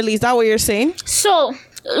prematurely. Is that what you're saying? So,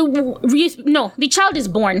 no, the child is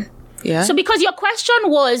born. Yeah. So because your question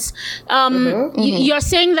was, you're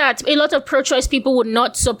saying that a lot of pro-choice people would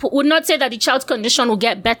not say that the child's condition will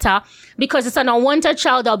get better because it's an unwanted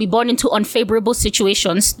child that will be born into unfavorable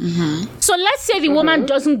situations. So let's say the woman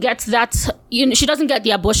doesn't get that, she doesn't get the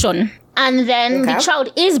abortion, and then the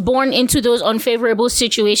child is born into those unfavorable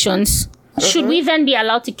situations. should we then be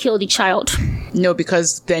allowed to kill the child? No,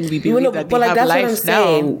 because then we believe that they but have that's life what I'm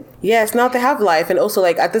saying. now. Yes, now they have life, and also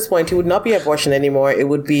like at this point, it would not be abortion anymore. It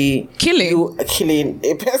would be killing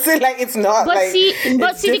a person. Like it's not. But like, see,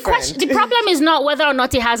 different. the problem is not whether or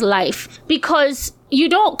not it has life, because you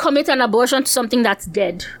don't commit an abortion to something that's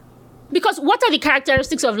dead. Because what are the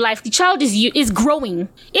characteristics of life? The child is growing.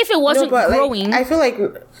 If it wasn't growing, like, I feel like.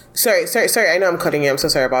 Sorry. I know I'm cutting you. I'm so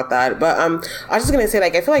sorry about that. But I was just gonna say,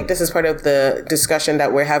 like, I feel like this is part of the discussion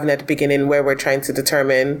that we're having at the beginning, where we're trying to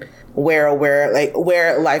determine where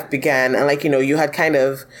life began, and like you had.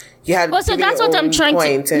 Well, so that's what I'm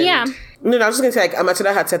trying to. Yeah. No, I was just gonna say, like,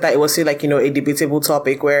 Amatola had said that it was still like a debatable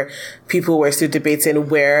topic where people were still debating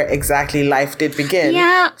where exactly life did begin.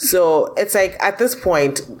 Yeah. So it's like at this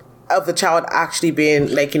point of the child actually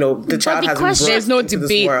being like the child has been there's no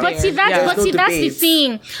debate. But see that's the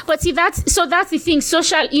thing. But see that's the thing.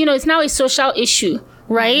 Social, it's now a social issue.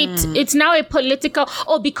 Right? It's now a political,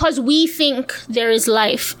 because we think there is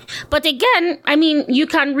life. But again, I mean, you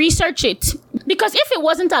can research it. Because if it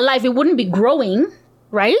wasn't alive, it wouldn't be growing,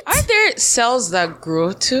 right? Aren't there cells that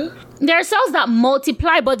grow too? There are cells that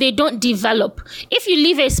multiply, but they don't develop. If you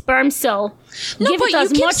leave a sperm cell, no, but you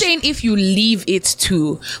keep saying if you leave it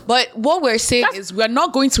too. But what we're saying is we're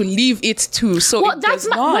not going to leave it too. So that's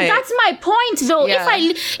my point, though. Yeah.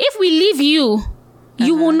 If we leave you,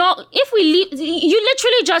 you will not. If we leave, you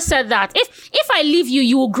literally just said that. If I leave you,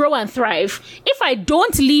 you will grow and thrive. If I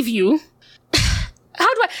don't leave you,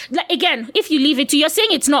 how do I? Again, if you leave it, you're saying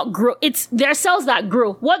it's not grow. There are cells that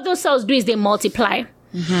grow. What those cells do is they multiply.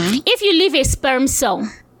 If you leave a sperm cell,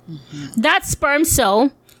 that sperm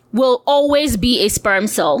cell will always be a sperm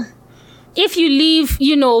cell. If you leave,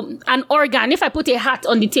 an organ, if I put a heart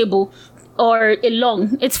on the table or a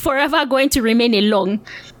lung, it's forever going to remain a lung.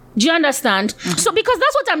 Do you understand? So because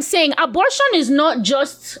that's what I'm saying, abortion is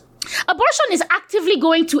actively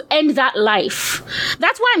going to end that life.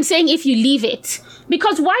 That's why I'm saying if you leave it.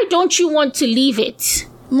 Because why don't you want to leave it?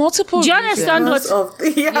 Multiple. Do you understand there's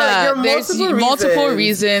multiple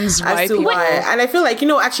reasons why people. And I feel like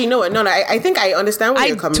actually no. I think I understand where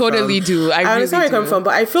you're coming from. I totally do. I understand where you're coming from,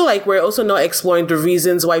 but I feel like we're also not exploring the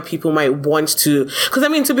reasons why people might want to. Because I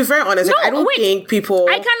mean, to be very honest, I don't think people.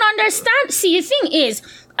 I can understand. See, the thing is,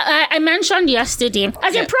 I mentioned yesterday,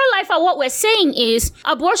 as a pro-lifer, what we're saying is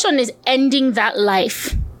abortion is ending that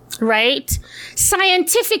life. Right?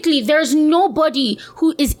 Scientifically, there's nobody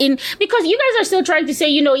who is in, because you guys are still trying to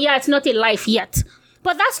say, it's not a life yet.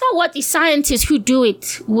 But that's not what the scientists who do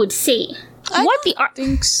it would say. I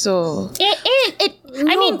think so. No. But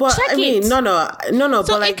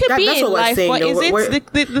it could be that's what life, we're saying. But is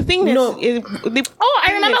it the thing? No.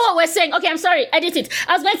 I remember what we're saying. Okay, I'm sorry. Edit it.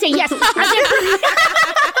 I was going to say yes.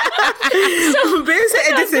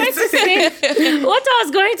 What I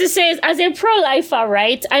was going to say is, as a pro-lifer,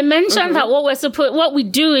 right? I mentioned that what we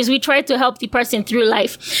do is we try to help the person through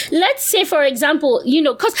life. Let's say, for example,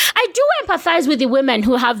 because I do empathize with the women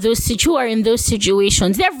who are in those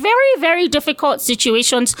situations. They're very, very difficult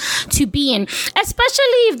situations to be in,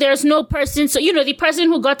 especially if there's no person. So, the person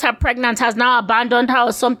who got her pregnant has now abandoned her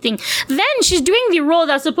or something. Then she's doing the role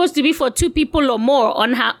that's supposed to be for two people or more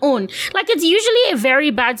on her own. Like, it's usually a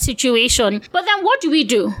very bad situation. But then what do we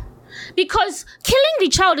do? Because killing the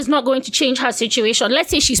child is not going to change her situation. Let's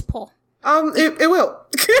say she's poor. It will.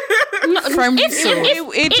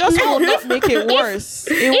 It just will not make it worse.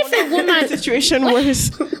 If a woman situation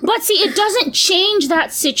worse. But see, it doesn't change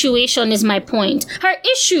that situation. Is my point. Her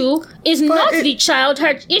issue is not the child.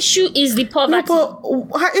 Her issue is the poverty. No,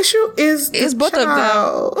 but her issue is both of them.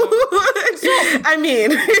 I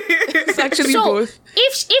mean, it's actually both.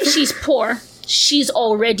 If she's poor, she's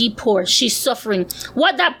already poor. She's suffering.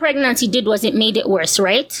 What that pregnancy did was it made it worse,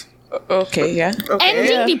 right? Okay, yeah.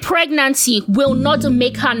 Ending the pregnancy will not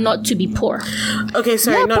make her not to be poor. Okay,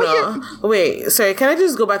 sorry, no. Wait, sorry, can I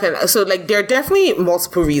just go back and... So, like, there are definitely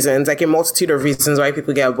multiple reasons, like a multitude of reasons why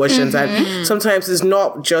people get abortions. And sometimes it's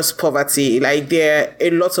not just poverty. Like, there are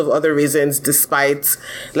a lot of other reasons despite,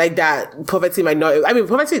 like, that poverty might not... I mean,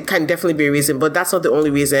 poverty can definitely be a reason, but that's not the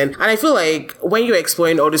only reason. And I feel like when you're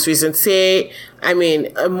exploring all these reasons, say... I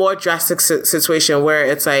mean, a more drastic situation where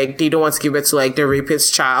it's like they don't want to give birth to like their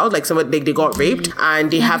rapist child, like somebody they got raped and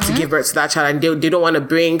they have to give birth to that child, and they don't want to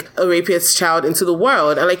bring a rapist child into the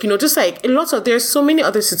world, and like just like there's so many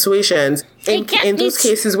other situations in those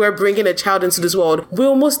cases where bringing a child into this world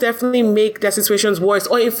will most definitely make their situations worse,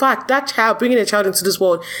 or in fact that child bringing a child into this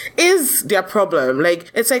world is their problem.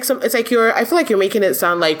 Like I feel like you're making it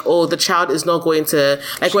sound like the child is not going to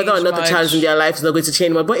like whether or not the child is in their life is not going to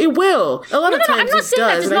change much, but it will. A lot of times I'm not saying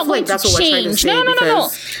that it's not going to change. No.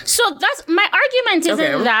 So that's my argument.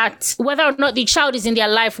 Isn't that that whether or not the child is in their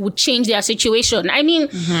life would change their situation. I mean,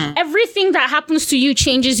 everything that happens to you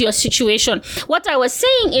changes your situation. What I was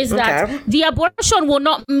saying is that the abortion will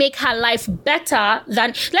not make her life better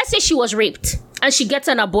than, let's say she was raped and she gets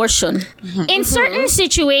an abortion. In certain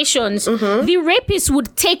situations, the rapist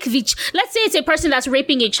would take let's say it's a person that's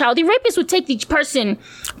raping a child. The rapist would take the person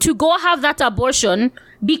to go have that abortion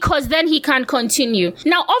because then he can continue.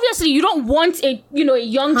 Now, obviously, you don't want a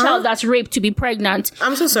young child that's raped to be pregnant.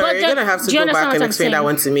 I'm so sorry. You're going to have to go back and explain that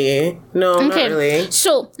one to me. No, not really.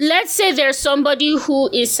 So, let's say there's somebody who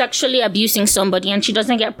is sexually abusing somebody and she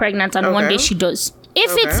doesn't get pregnant and one day she does.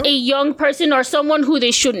 If it's a young person or someone who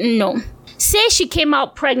they shouldn't know, say she came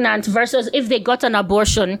out pregnant versus if they got an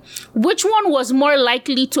abortion, which one was more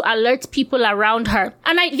likely to alert people around her?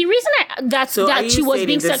 And the reason that she was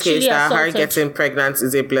being sexually assaulted. Her getting pregnant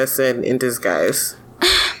is a blessing in disguise.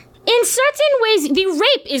 In certain ways, the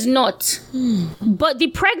rape is not, but the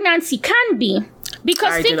pregnancy can be.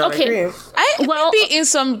 Because maybe in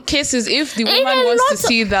some cases, if the woman wants to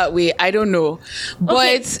see it that way, I don't know,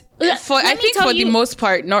 but. I think for the most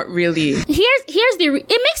part, not really.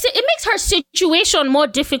 It makes her situation more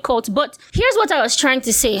difficult. But here's what I was trying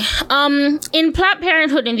to say. In Planned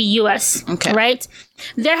Parenthood in the US, right?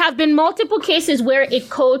 There have been multiple cases where a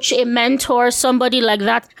coach, a mentor, somebody like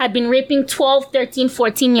that had been raping 12, 13,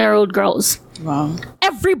 14-year-old girls. Wow.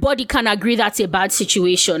 Everybody can agree that's a bad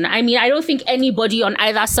situation. I mean, I don't think anybody on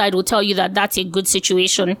either side will tell you that that's a good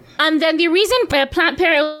situation. And then the reason Planned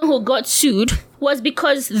Parenthood got sued was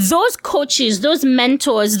because those coaches, those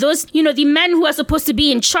mentors, the men who are supposed to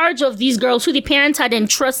be in charge of these girls who the parents had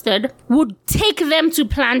entrusted would take them to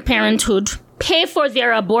Planned Parenthood, pay for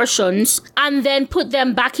their abortions, and then put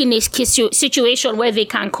them back in a situation where they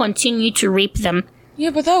can continue to rape them. Yeah,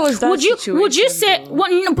 but that was that situation. Would you say? Well,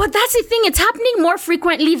 no, but that's the thing. It's happening more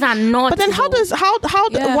frequently than not. But then,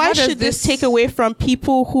 why should this take away from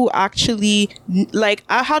people who actually like?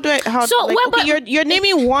 You're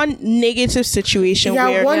naming one negative situation.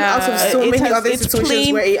 Yeah, one out of so many other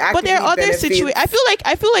situations where it actually but there are other situations.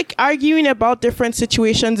 I feel like arguing about different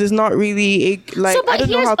situations is not really I don't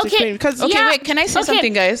know how to explain. Because wait, can I say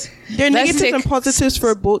something, guys? There are negatives and positives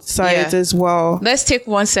for both sides as well. Let's take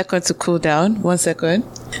 1 second to cool down. 1 second.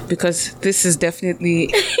 Because this is definitely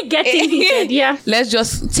getting heated. Yeah. Let's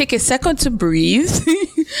just take a second to breathe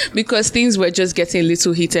because things were just getting a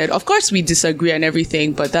little heated. Of course, we disagree and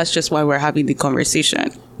everything, but that's just why we're having the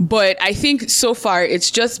conversation. But I think so far it's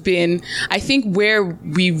just been, I think where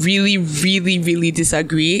we really, really, really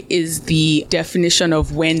disagree is the definition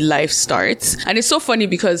of when life starts. And it's so funny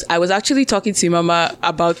because I was actually talking to Mama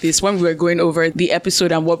about this when we were going over the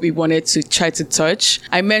episode and what we wanted to try to touch.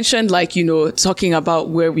 I mentioned talking about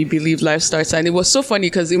where we believe life starts. And it was so funny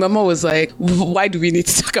because Mama was like, why do we need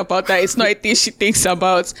to talk about that? It's not a thing she thinks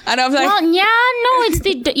about. And I was like,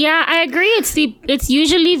 I agree. It's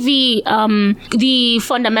usually the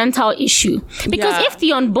fundamental issue, because if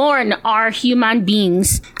the unborn are human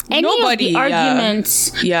beings, any of the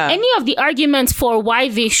arguments for why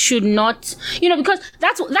they should not, because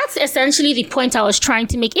that's essentially the point I was trying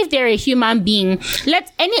to make. If they're a human being,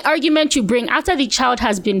 let any argument you bring after the child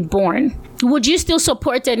has been born, would you still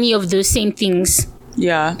support any of those same things?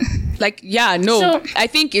 Yeah. So, I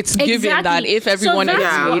think it's given that if everyone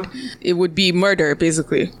agreed, it would be murder,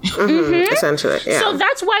 basically. Essentially, yeah. So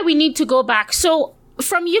that's why we need to go back. So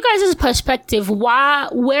from you guys' perspective,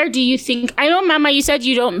 where do you think, I know, Mama, you said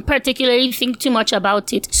you don't particularly think too much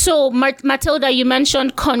about it. So, Matilda, you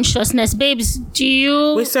mentioned consciousness. Babes, do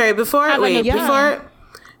you... Before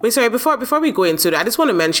we go into that, I just want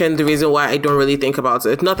to mention the reason why I don't really think about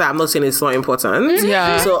it. Not that I'm not saying it's not important.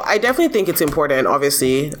 Yeah. So I definitely think it's important,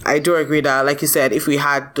 obviously. I do agree that, like you said, if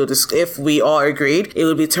we all agreed, it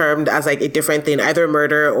would be termed as a different thing, either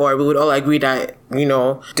murder, or we would all agree that,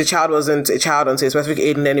 the child wasn't a child until a specific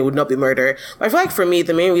age and then it would not be murder. But I feel like for me,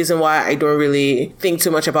 the main reason why I don't really think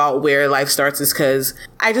too much about where life starts is because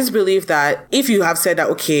I just believe that if you have said that,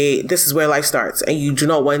 okay, this is where life starts, and you do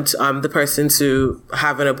not want the person to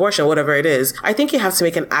have an abortion, whatever it is, I think you have to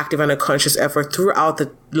make an active and a conscious effort throughout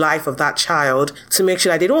the life of that child to make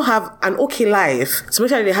sure that they don't have an okay life, to make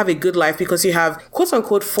sure that they have a good life, because you have quote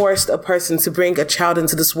unquote forced a person to bring a child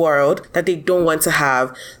into this world that they don't want to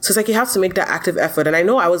have. So it's you have to make that active effort. And I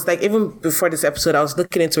know I was even before this episode, I was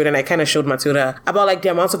looking into it and I kind of showed Matilda about the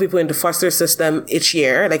amount of people in the foster system each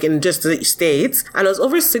year, in just the States. And it was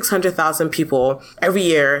over 600,000 people every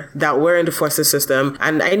year that were in the foster system.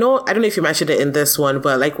 And I don't know if you mentioned it in this one,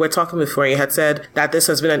 but like we're talking before, you had said that this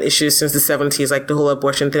has been an issue since the 70s, like the whole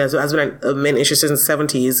abortion thing has been a main issue since the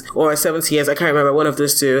 70s or 70 years. I can't remember, one of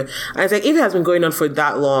those two. And it's like, if it has been going on for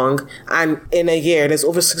that long, and in a year, there's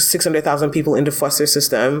over 600,000 people in the foster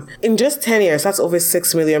system, in just 10 years, that's over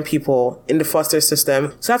 6 million people in the foster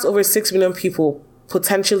system. So that's over 6 million people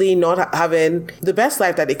potentially not having the best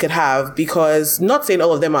life that they could have, because, not saying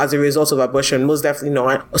all of them are as a result of abortion, most definitely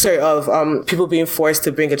not, of people being forced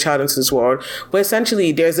to bring a child into this world, but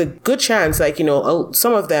essentially there's a good chance, like,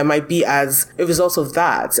 some of them might be as a result of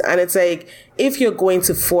that. And it's like, if you're going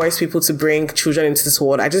to force people to bring children into this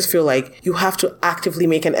world, I just feel like you have to actively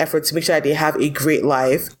make an effort to make sure that they have a great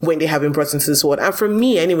life when they have been brought into this world. And for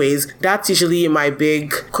me, anyways, that's usually my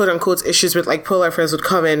big quote unquote issues with like pro-lifers would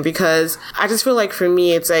come in, because I just feel like for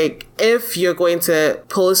me, it's like, if you're going to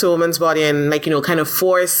police a woman's body and like, kind of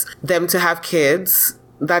force them to have kids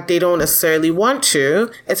that they don't necessarily want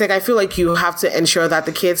to, it's like, I feel like you have to ensure that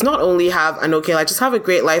the kids not only have an okay life, just have a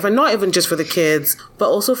great life, and not even just for the kids, but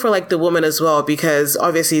also for like the woman as well, because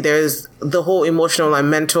obviously there's the whole emotional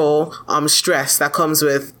and mental stress that comes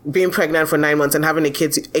with being pregnant for 9 months and having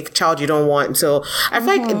a child you don't want. So I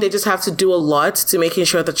feel like they just have to do a lot to making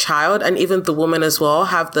sure the child and even the woman as well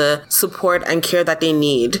have the support and care that they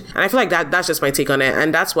need. And I feel like that's just my take on it.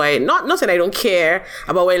 And that's why, not that I don't care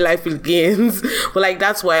about when life begins, but like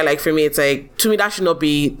that's why, like, for me, it's like, to me, that should not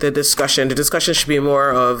be the discussion. The discussion should be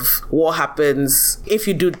more of what happens if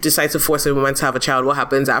you do decide to force a woman to have a child, what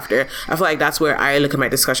happens after. I feel like that's where I look at my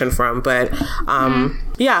discussion from. But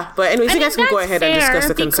yeah, but anyways, you guys can go ahead and discuss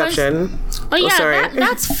the conception.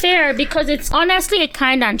 That's fair, because it's honestly a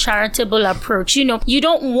kind and charitable approach. You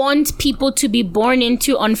don't want people to be born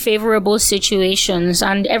into unfavorable situations,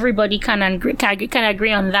 and everybody can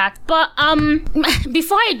agree on that. But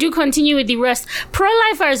before I do continue with the rest,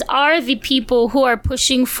 pro-lifers are the people who are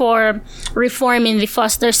pushing for reform in the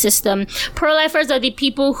foster system. Pro-lifers are the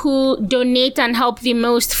people who donate and help the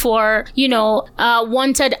most for,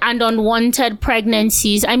 wanted and unwanted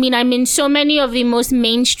pregnancies. I mean, I'm in so many of the most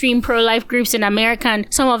mainstream pro-life groups in America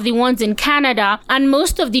and some of the ones in Canada, and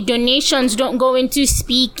most of the donations don't go into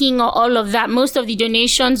speaking or all of that. Most of the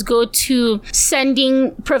donations go to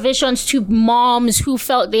sending provisions to moms who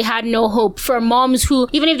felt they had no hope, for moms who,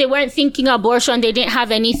 even if they weren't thinking abortion, they didn't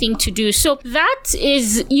have anything to do. So that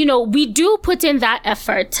is, we do put in that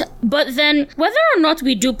effort. But then whether or not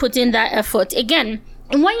we do put in that effort, again,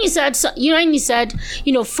 and when you said,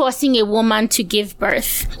 forcing a woman to give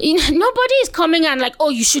birth, nobody is coming and like, oh,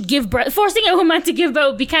 you should give birth. Forcing a woman to give birth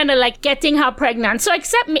would be kind of like getting her pregnant. So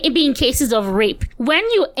except maybe in cases of rape, when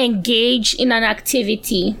you engage in an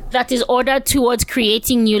activity that is ordered towards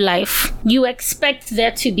creating new life, you expect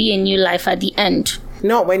there to be a new life at the end.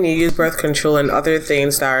 Not when you use birth control and other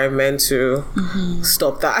things that are meant to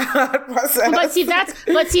stop that process. But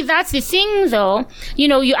see, that's the thing, though.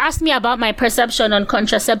 You asked me about my perception on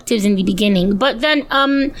contraceptives in the beginning, but then,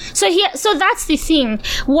 so that's the thing.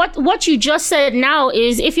 What you just said now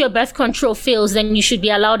is, if your birth control fails, then you should be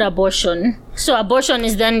allowed abortion. So abortion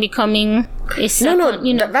is then becoming a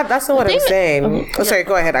second, that's not what I'm saying. Sorry,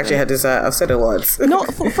 go ahead. Actually, I've said a lot. No,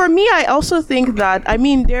 for me, I also think that,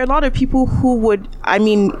 there are a lot of people who would,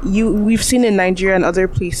 we've seen in Nigeria and other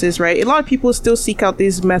places, right? A lot of people still seek out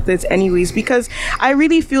these methods anyways, because I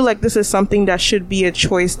really feel like this is something that should be a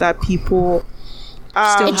choice that people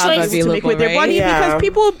still have available, to make with their body, right?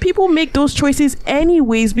 Because people make those choices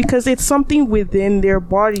anyways because it's something within their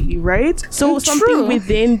body, right? So it's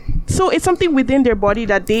something within their body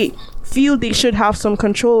that they feel they should have some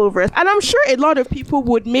control over it. And I'm sure a lot of people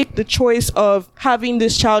would make the choice of having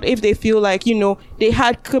this child if they feel like, they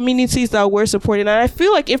had communities that were supporting. And I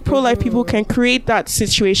feel like if pro-life people can create that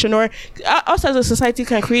situation, or us as a society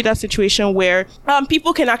can create that situation where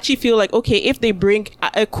people can actually feel like, okay, if they bring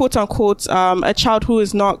a quote unquote a child who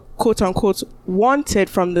is not quote unquote wanted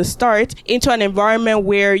from the start into an environment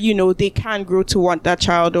where they can grow to want that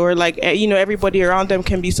child, or like everybody around them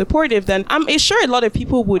can be supportive, then I'm sure a lot of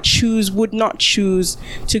people would not choose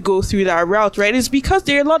to go through that route, right? It's because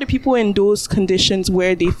there are a lot of people in those conditions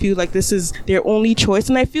where they feel like this is their only choice.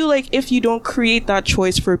 And I feel like if you don't create that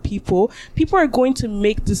choice for people are going to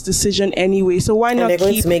make this decision anyway. So why not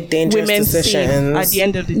keep make women safe at the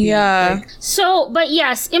end of the day? Yeah. So, but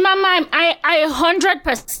yes, in my mind, I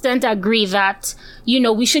 100% agree that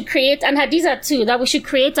we should create, and Hadiza too, that we should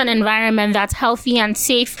create an environment that's healthy and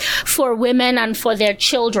safe for women and for their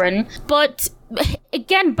children. But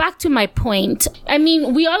again, back to my point,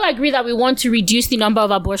 we all agree that we want to reduce the number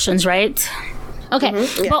of abortions, right? Okay,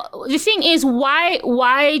 but the thing is,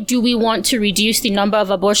 why do we want to reduce the number of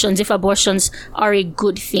abortions if abortions are a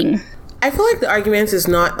good thing? I feel like the argument is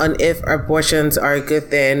not on if abortions are a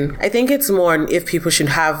good thing. I think it's more on if people should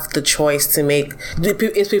have the choice to make,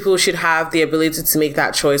 if people should have the ability to make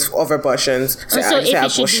that choice of abortions. So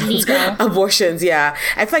if it should be legal. Abortions, yeah.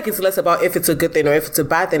 I feel like it's less about if it's a good thing or if it's a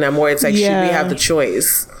bad thing, and more it's like, should we have the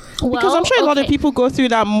choice? Because I'm sure a lot of people go through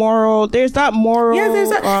that moral. There's that moral. Yeah, there's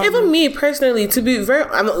that. Even me personally, to be very,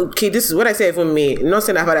 okay. This is what I say. Even me, not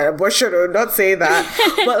saying I've had an abortion or not saying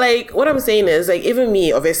that, but like what I'm saying is like even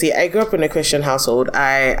me. Obviously, I grew up in a Christian household.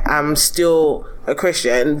 I am still a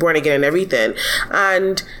Christian, born again, and everything.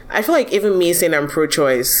 And I feel like even me saying I'm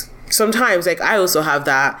pro-choice, sometimes like I also have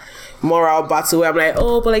that moral battle where I'm like,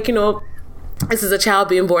 oh, but like this is a child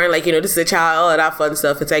being born, like, this is a child, all of that fun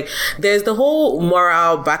stuff. It's like, there's the whole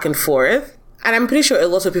moral back and forth. And I'm pretty sure a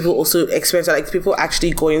lot of people also experience that, like people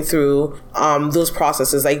actually going through those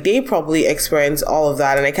processes. Like they probably experience all of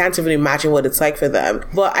that. And I can't even imagine what it's like for them.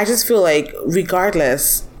 But I just feel like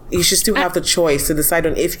regardless, you should still have the choice to decide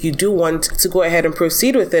on if you do want to go ahead and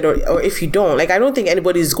proceed with it or if you don't. Like, I don't think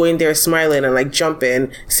anybody's going there smiling and like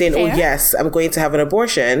jumping, saying, oh yes, I'm going to have an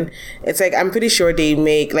abortion. It's like, I'm pretty sure they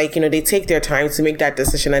make like, they take their time to make that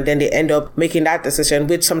decision and then they end up making that decision,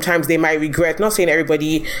 which sometimes they might regret. Not saying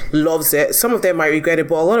everybody loves it. Some of them might regret it,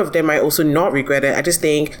 but a lot of them might also not regret it. I just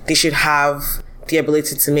think they should have the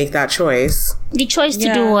ability to make that choice. The choice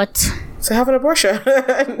to do what? To have an abortion.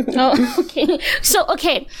 Oh, okay. So,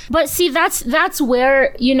 okay. But see, that's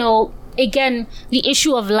where, again, the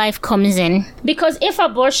issue of life comes in. Because if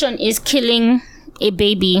abortion is killing a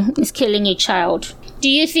baby, is killing a child, do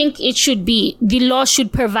you think the law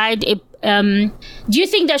should provide do you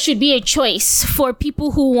think there should be a choice for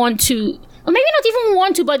people who want to, or maybe not even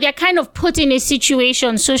want to, but they're kind of put in a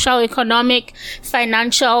situation, social, economic,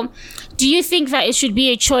 financial. Do you think that it should be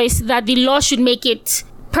a choice that the law should make it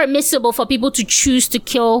permissible for people to choose to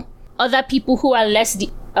kill other people who are less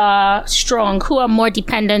strong, who are more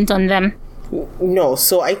dependent on them? No.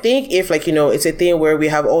 So I think if it's a thing where we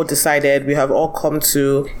have all decided, we have all come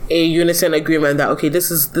to a unison agreement that, okay,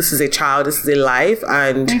 this is a child, this is a life,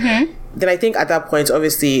 and then I think at that point,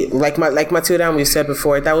 obviously, like Matilda and we said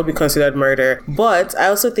before, that would be considered murder. But I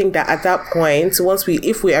also think that at that point,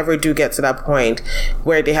 if we ever do get to that point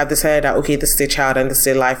where they have decided that, okay, this is a child and this is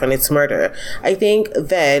a life and it's murder, I think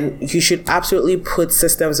then you should absolutely put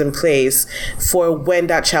systems in place for when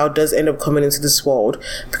that child does end up coming into this world.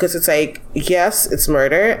 Because it's like, yes, it's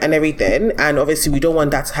murder and everything, and obviously we don't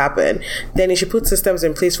want that to happen. Then you should put systems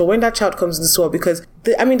in place for when that child comes into this world, because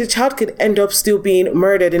the child could end up still being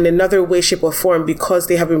murdered in another way, shape, or form because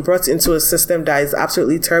they have been brought into a system that is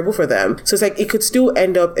absolutely terrible for them. So it's like it could still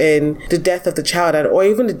end up in the death of the child or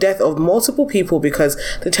even the death of multiple people, because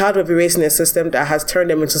the child will be raised in a system that has turned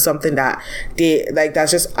them into something that that's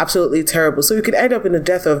just absolutely terrible. So we could end up in the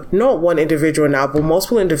death of not one individual now, but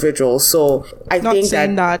multiple individuals. So I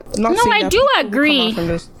do agree.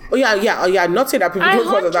 Oh yeah. Not saying that people don't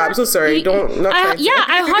cause of that. I'm so sorry.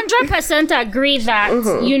 I 100% agree that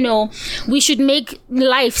we should make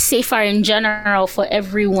life safer in general for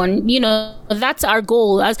everyone. That's our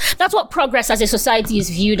goal. That's what progress as a society is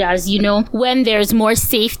viewed as. When there's more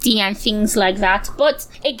safety and things like that. But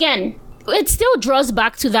again, it still draws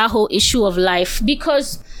back to that whole issue of life,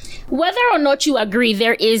 because whether or not you agree,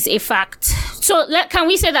 there is a fact. So can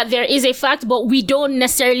we say that there is a fact, but we don't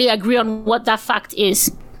necessarily agree on what that fact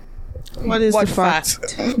is? What is the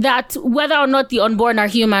fact? That whether or not the unborn are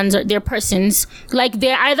humans or they're persons, like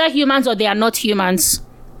they're either humans or they are not humans,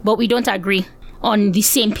 but we don't agree on the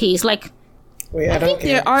same page. Like, I think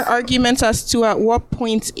there are arguments as to at what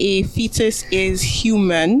point a fetus is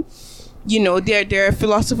human. They're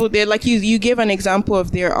philosophical. They're like you gave an example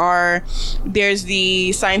of there's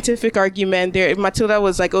the scientific argument. There, Matilda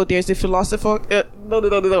was like, oh, there's the philosophical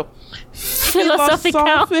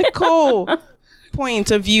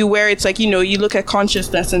point of view where it's like, you look at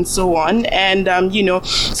consciousness and so on, and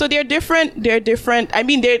so they're different. I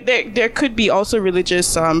mean, there could be also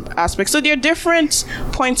religious aspects. So there are different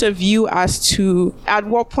points of view as to at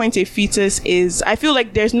what point a fetus is. I feel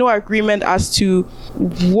like there's no agreement as to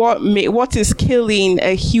what is killing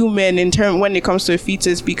a human when it comes to a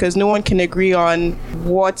fetus, because no one can agree on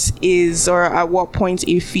what is or at what point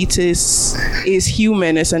a fetus is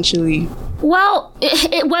human, essentially. Well,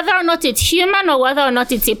 whether or not it's human or whether or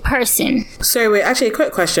not it's a person. Sorry, wait, actually a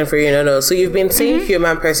quick question for you, No. So you've been saying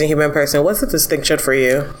human person. What's the distinction for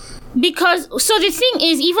you? Because, so the thing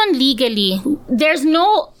is, even legally, there's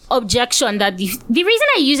no objection that the reason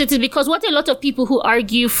I use it is because what a lot of people who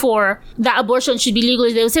argue for that abortion should be legal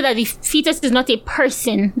is they will say that the fetus is not a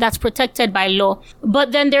person that's protected by law.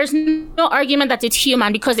 But then there's no argument that it's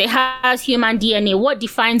human because it has human DNA. What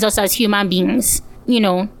defines us as human beings?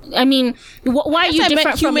 I mean, why are you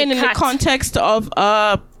different from a human in the cat? context of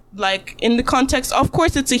of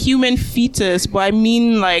course it's a human fetus, but I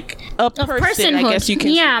mean like a person, I guess you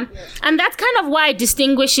can say. And that's kind of why I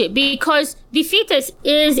distinguish it, because the fetus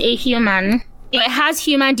is a human. It has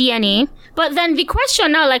human DNA. But then the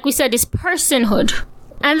question now, like we said, is personhood.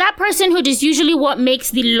 And that personhood is usually what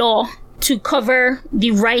makes the law to cover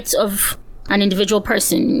the rights of an individual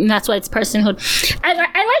person. And that's why it's personhood. I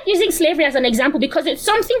like using slavery as an example because it's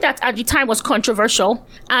something that at the time was controversial,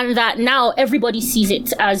 and that now everybody sees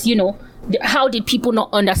it as, how did people not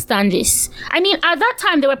understand this? I mean, at that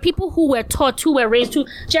time, there were people who were taught, who were raised, who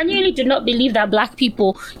genuinely did not believe that black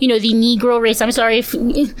people, the Negro race,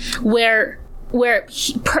 were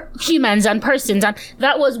humans and persons. And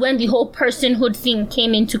that was when the whole personhood thing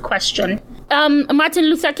came into question. Martin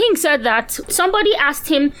Luther King said that somebody asked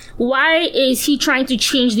him, why is he trying to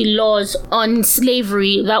change the laws on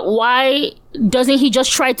slavery? That why doesn't he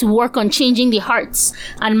just try to work on changing the hearts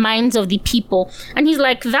and minds of the people? And he's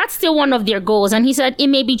like, that's still one of their goals. And he said, it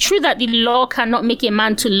may be true that the law cannot make a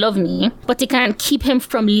man to love me, but it can keep him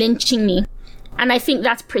from lynching me. And I think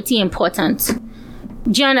that's pretty important.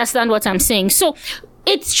 Do you understand what I'm saying? So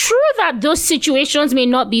it's true that those situations may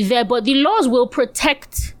not be there, but the laws will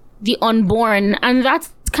protect the unborn, and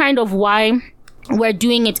that's kind of why we're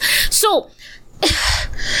doing it. So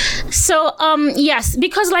yes,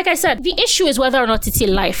 because like I said, the issue is whether or not it's a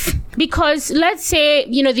life. Because let's say,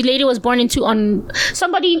 the lady was born into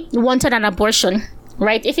somebody wanted an abortion,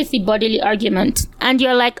 right? If it's the bodily argument, and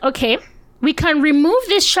you're like, okay, we can remove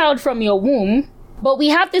this child from your womb, but we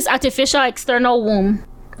have this artificial external womb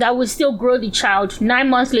that will still grow the child. 9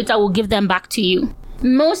 months later, we'll give them back to you.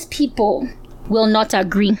 Most people will not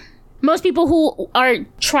agree. Most people who are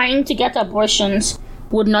trying to get abortions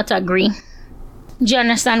would not agree. Do you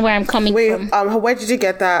understand where I'm coming from? Where did you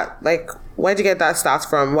get that? Where did you get that stats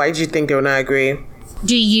from? Why did you think they would not agree?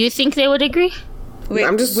 Do you think they would agree? Wait,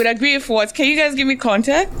 would agree with what? Can you guys give me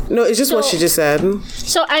context? No, it's just what she just said.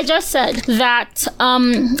 So I just said that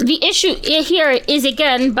the issue here is,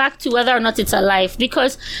 again, back to whether or not it's a life.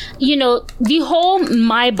 Because, the whole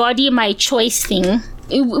my body, my choice thing,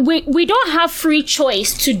 we don't have free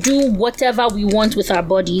choice to do whatever we want with our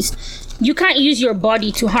bodies. You can't use your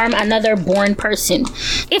body to harm another born person.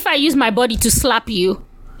 If I use my body to slap you,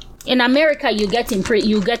 in America, you get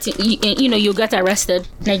arrested.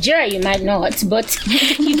 Nigeria, you might not, but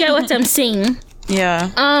you get what I'm saying.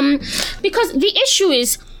 Yeah. Because the issue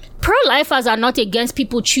is, pro-lifers are not against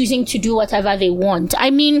people choosing to do whatever they want.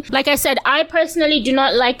 I mean, like I said, I personally do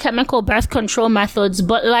not like chemical birth control methods,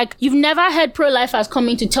 but you've never heard pro-lifers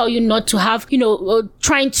coming to tell you not to have,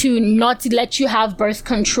 trying to not let you have birth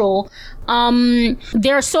control.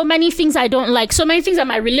 There are so many things I don't like, so many things that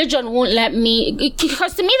my religion won't let me,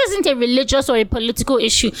 because to me, this isn't a religious or a political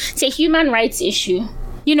issue. It's a human rights issue.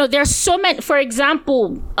 There's so many, for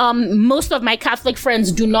example, most of my Catholic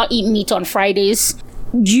friends do not eat meat on Fridays.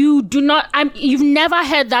 You've never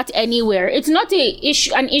heard that anywhere. It's not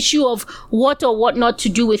an issue of what or what not to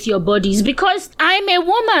do with your bodies, because I'm a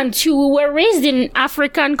woman too. We were raised in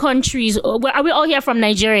African countries. Are we all here from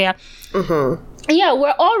Nigeria? Mm-hmm. Yeah,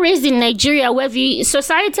 we're all raised in Nigeria, where the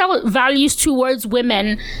societal values towards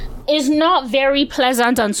women is not very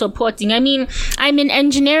pleasant and supporting. I mean, I'm in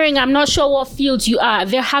engineering. I'm not sure what fields you are.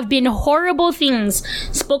 There have been horrible things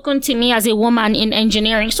spoken to me as a woman in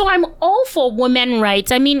engineering. So I'm all for women's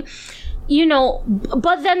rights. I mean,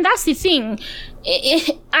 but then that's the thing.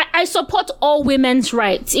 I support all women's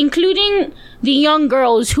rights, including the young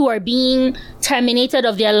girls who are being terminated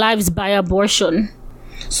of their lives by abortion.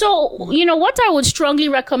 So, what I would strongly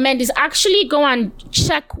recommend is actually go and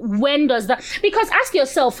check when does that, because ask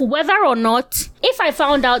yourself whether or not, if I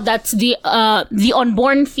found out that the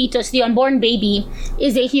unborn fetus, the unborn baby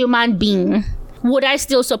is a human being, would I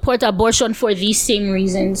still support abortion for these same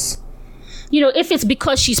reasons? If it's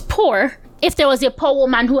because she's poor, if there was a poor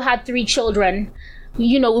woman who had 3 children,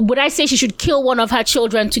 would I say she should kill one of her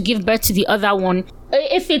children to give birth to the other one?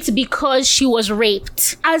 If it's because she was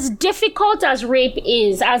raped, as difficult as rape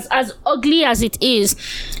is, as ugly as it is,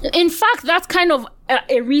 in fact, that's kind of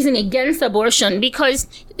a reason against abortion, because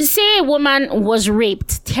say a woman was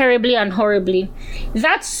raped terribly and horribly,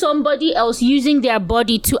 that's somebody else using their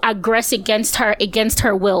body to aggress against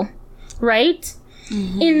her will, right?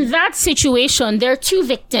 Mm-hmm. In that situation, there are 2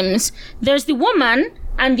 victims. There's the woman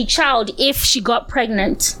and the child if she got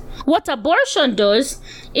pregnant. What abortion does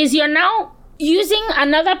is you're now using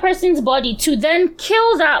another person's body to then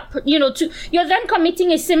kill that, you're then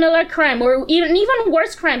committing a similar crime, or even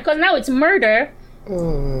worse crime, because now it's murder,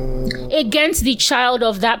 against the child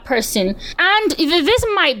of that person. And this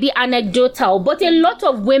might be anecdotal, but a lot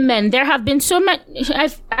of women, there have been so many,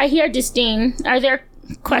 I hear disdain. Are there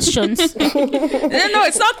questions? No,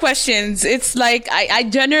 it's not questions. It's like I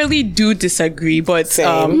generally do disagree, but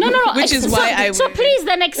no. Which is why So please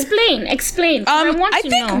then explain. I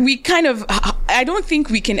think we kind of. I don't think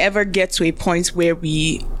we can ever get to a point where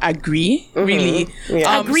we agree. Really,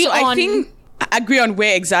 agree on. I think agree on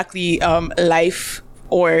where exactly life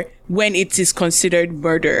or when it is considered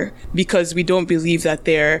murder, because we don't believe that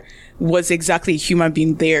there was exactly a human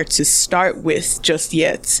being there to start with just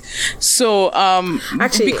yet. So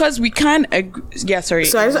actually, because we can't sorry.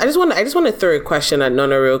 So I just want to throw a question at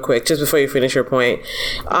Nona real quick, just before you finish your point.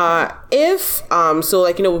 If so,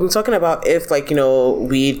 like, we've been talking about if, like,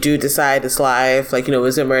 we do decide this life, like,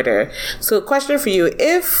 is a murder. So question for you: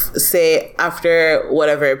 if, say, after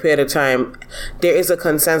whatever period of time, there is a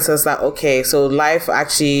consensus that, okay, so life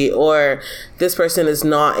actually, or this person is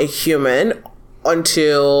not a human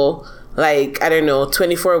until, like, I don't know,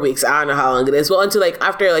 24 weeks, I don't know how long it is, but until, like,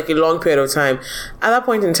 after, like, a long period of time, at that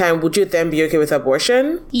point in time, would you then be okay with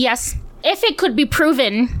abortion? Yes, if it could be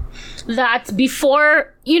proven that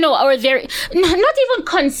before, or there, not even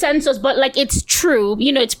consensus, but, like, it's true,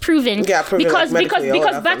 it's proven. Yeah, proven, because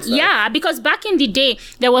because back in the day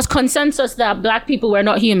there was consensus that black people were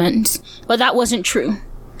not humans, but that wasn't true.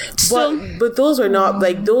 But those were not,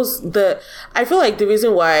 like, I feel like the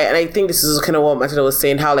reason why, and I think this is kind of what Matilda was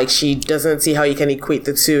saying, how, like, she doesn't see how you can equate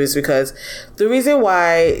the two, is because the reason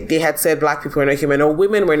why they had said black people were not human, or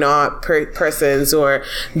women were not persons, or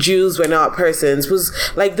Jews were not persons, was,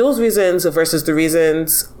 like, those reasons versus the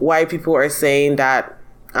reasons why people are saying that,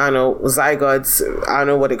 I don't know, zygotes, I don't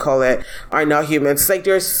know what they call it, are not humans. It's like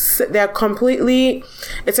they're completely,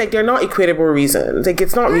 it's like they're not equatable reasons. Like,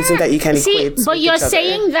 it's not reason that you can equate. But you're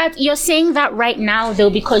saying that right now, though,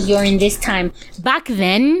 because you're in this time. Back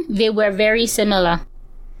then, they were very similar.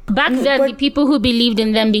 Back then, the people who believed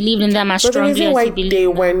in them as strongly as you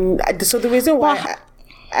believe. So the reason why.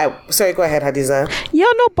 Sorry, go ahead, Hadiza. Yeah,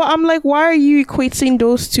 no, but I'm like, why are you equating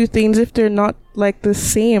those two things if they're not, like, the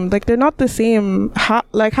same? Like, they're not the same.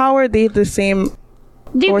 How are they the same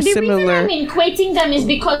or similar? The reason I'm equating them is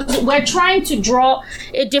because we're trying to draw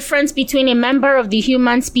a difference between a member of the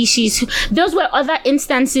human species. Those were other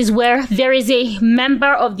instances where there is a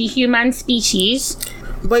member of the human species.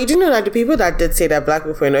 But you do know that the people that did say that black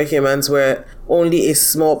people are not humans were only a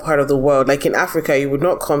small part of the world. Like, in Africa, you would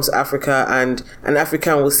not come to Africa and an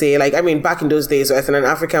African will say, like, I mean, back in those days, right, and an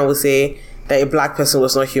African will say that a black person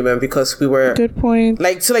was not human because we were... Good point.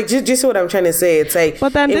 Like, so, like, just see what I'm trying to say. It's like...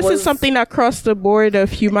 But then this is something across the board of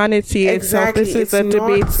humanity. Exactly. This is a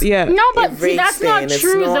debate. Yeah. No, but see, that's not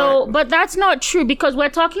true, though. But that's not true, because we're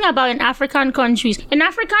talking about in African countries. In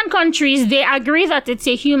African countries, they agree that it's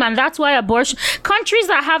a human. That's why abortion... Countries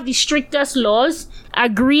that have the strictest laws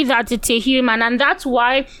agree that it's a human. And that's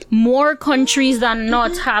why more countries than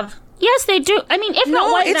not have... Yes, they do. I mean, if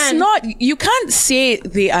not, why then? No, it's not. You can't say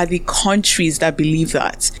they are the countries that believe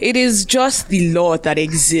that. It is just the law that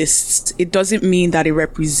exists. It doesn't mean that it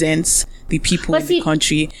represents the people in the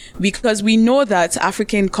country, because we know that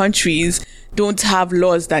African countries don't have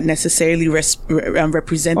laws that necessarily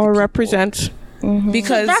represent or represent. Mm-hmm.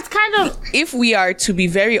 Because that's kind of, if we are to be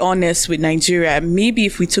very honest with Nigeria, maybe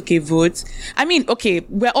if we took a vote, I mean, okay,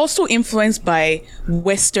 we're also influenced by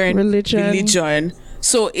Western religion.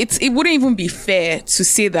 So it wouldn't even be fair to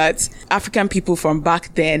say that African people from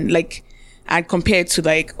back then, like, and compared to,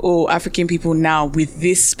 like, African people now with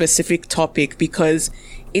this specific topic, because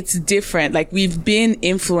it's different. Like, we've been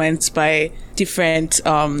influenced by different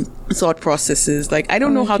thought processes. Like, I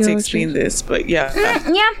don't know how to explain this, but yeah.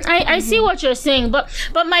 I see what you're saying, but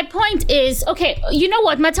my point is, okay, you know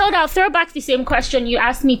what, Matilda, I'll throw back the same question you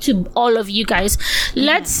asked me to all of you guys.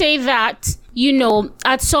 Let's say that,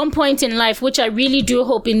 at some point in life, which I really do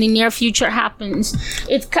hope in the near future happens,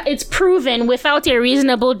 it's proven without a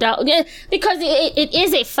reasonable doubt, because it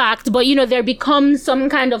is a fact, but there becomes some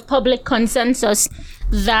kind of public consensus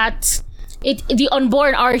that the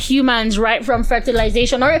unborn are humans right from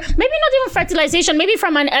fertilization, or maybe not even fertilization, maybe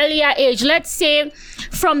from an earlier age, let's say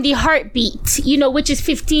from the heartbeat, which is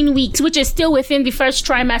 15 weeks, which is still within the first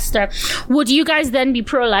trimester. Would you guys then be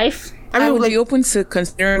pro-life? I would be open to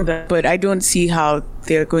considering that, but I don't see how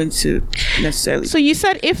they're going to necessarily. So you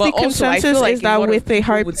said if the consensus is that with a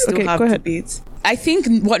heart, okay, go ahead. Debates. I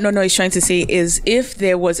think what Nono is trying to say is, if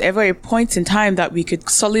there was ever a point in time that we could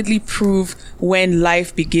solidly prove when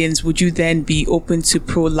life begins, would you then be open to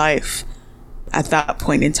pro-life at that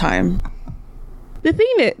point in time?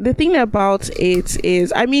 The thing about it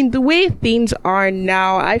is, I mean, the way things are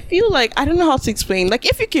now, I feel like, I don't know how to explain. Like,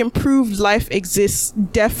 if you can prove life exists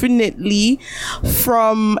definitely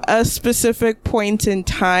from a specific point in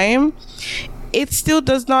time, it still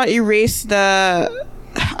does not erase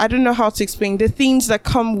I don't know how to explain the things that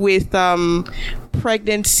come with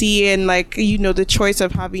pregnancy and, like, you know, the choice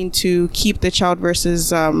of having to keep the child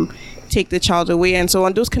versus take the child away and so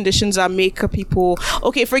on. Those conditions that make people,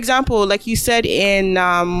 okay, for example, like you said, in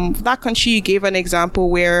that country, you gave an example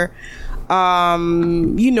where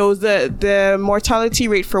you know, the mortality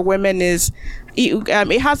rate for women is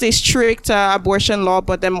it has a strict abortion law,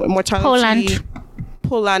 but then mortality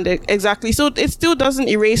Poland, exactly. So it still doesn't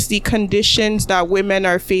erase the conditions that women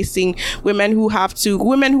are facing, women who are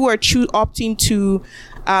opting to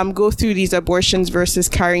go through these abortions versus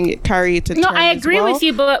carry it to term. No, I agree with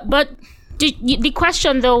you, but the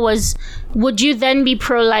question though was, would you then be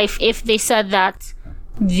pro-life if they said that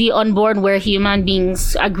the unborn were human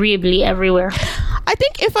beings agreeably everywhere? I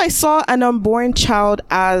think if I saw an unborn child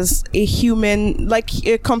as a human, like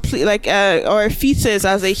a complete, like or a fetus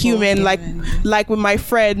as a human, like with my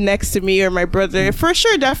friend next to me or my brother, for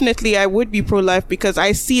sure, definitely, I would be pro-life because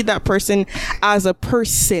I see that person as a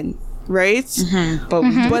person, right?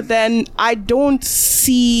 But then I don't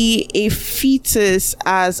see a fetus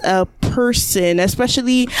as a person,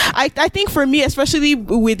 especially. I think for me, especially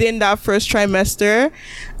within that first trimester.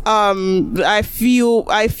 I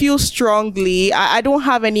feel strongly. I don't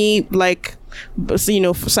have any, like, you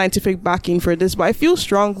know, scientific backing for this, but I feel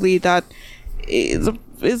strongly that is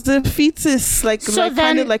the fetus like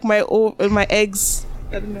kind of like my eggs.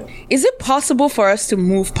 I don't know. Is it possible for us to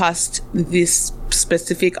move past this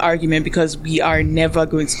specific argument because we are never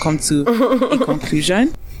going to come to a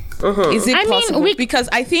conclusion? Is it possible? Because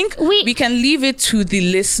I think we can leave it to the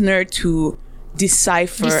listener to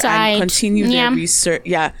decipher and continue their research.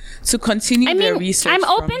 To continue their research. I'm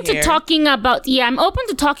open to talking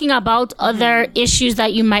about other issues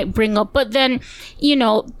that you might bring up, but then, you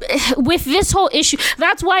know, with this whole issue,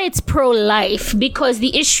 that's why it's pro-life, because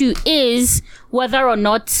the issue is whether or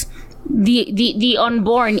not the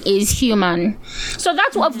unborn is human. So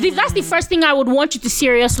that's the first thing I would want you to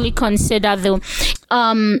seriously consider, though.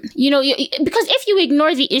 You know, because if you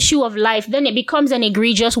ignore the issue of life, then it becomes an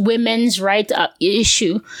egregious women's right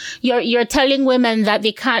issue. You're telling women that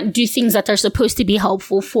they can't do things that are supposed to be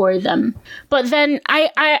helpful for them. But then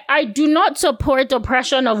I do not support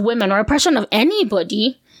oppression of women or oppression of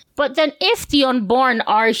anybody. But then if the unborn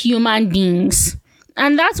are human beings,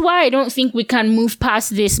 and that's why I don't think we can move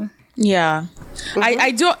past this. Yeah.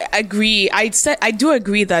 I do agree. I do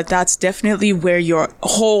agree that that's definitely where your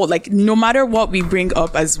whole, like, no matter what we bring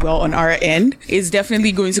up as well on our end, is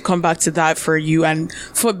definitely going to come back to that for you. And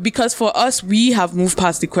because for us, we have moved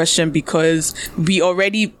past the question because we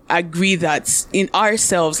already agree that in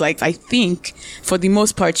ourselves, like, I think for the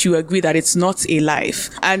most part, you agree that it's not a life.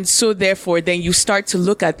 And so therefore, then you start to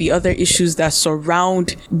look at the other issues that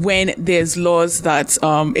surround when there's laws that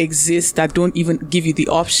exist that don't even give you the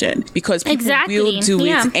option, because people will do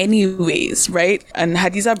it anyways, right? And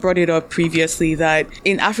Hadiza brought it up previously that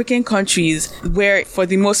in African countries where for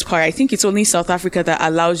the most part, I think it's only South Africa that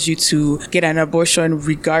allows you to get an abortion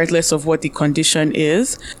regardless of what the condition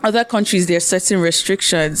is. Other countries, there are certain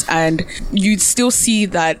restrictions and you'd still see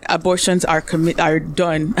that abortions are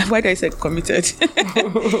done. Why did I say committed?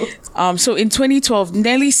 So in 2012,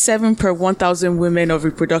 nearly 7 per 1,000 women of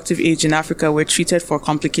reproductive age in Africa were treated for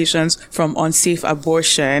complications from unsafe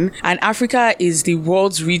abortion. And Africa is the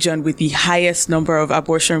world's region with the highest number of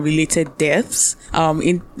abortion-related deaths.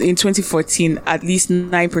 In 2014, at least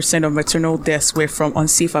 9% of maternal deaths were from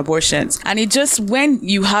unsafe abortions. And it just, when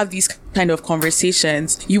you have these kind of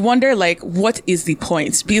conversations, you wonder, like, what is the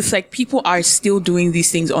point? Because, like, people are still doing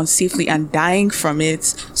these things unsafely and dying from it.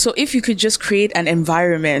 So if you could just create an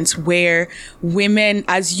environment where women,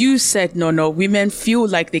 as you said, women feel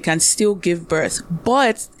like they can still give birth,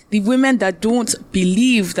 but the women that don't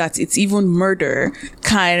believe that it's even murder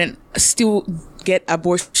can still get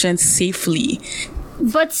abortion safely.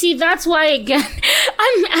 But see, that's why, again,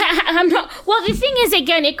 I'm not. Well, the thing is,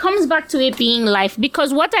 again, it comes back to it being life.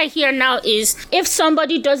 Because what I hear now is, if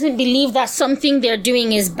somebody doesn't believe that something they're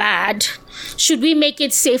doing is bad, should we make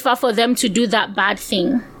it safer for them to do that bad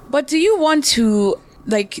thing? But do you want to,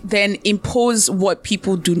 like, then impose what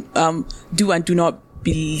people do and do not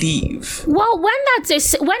believe? Well, when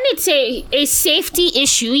it's a safety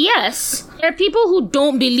issue, yes. There are people who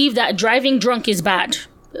don't believe that driving drunk is bad,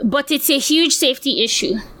 but it's a huge safety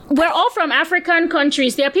issue. We're all from African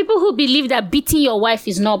countries. There are people who believe that beating your wife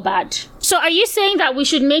is not bad. So are you saying that we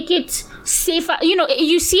should make it safer.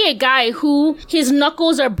 You see a guy who his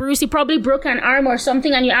knuckles are bruised, he probably broke an arm or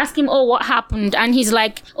something, and you ask him, oh, what happened? And he's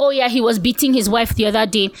like, oh yeah, he was beating his wife the other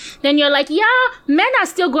day. Then you're like, yeah, men are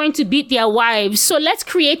still going to beat their wives, so let's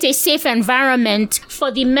create a safe environment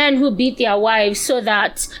for the men who beat their wives so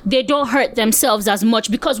that they don't hurt themselves as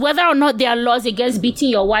much, because whether or not there are laws against beating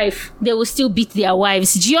your wife, they will still beat their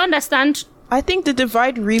wives. Do you understand? I think the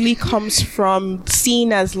divide really comes from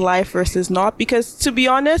seen as life versus not. Because to be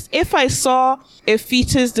honest, if I saw a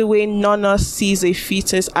fetus the way Nana sees a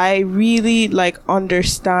fetus, I really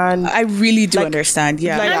understand. I really do understand.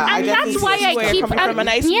 Yeah. And that's why I keep coming from, and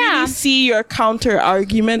I really see your counter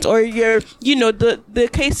argument, or your, the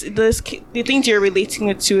things you're relating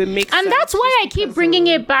it to. It makes and sense. that's why I keep bringing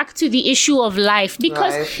it back to the issue of life,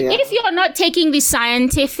 because if you're not taking the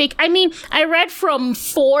scientific, I read from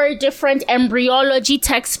 4 different embryology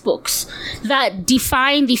textbooks that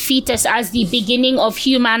define the fetus as the beginning of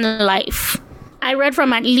human life. I read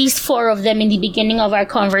from at least 4 of them in the beginning of our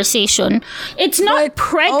conversation. It's not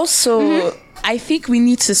also, I think we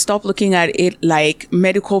need to stop looking at it like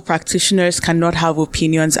medical practitioners cannot have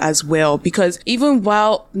opinions as well. Because even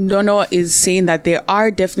while Nono is saying that there are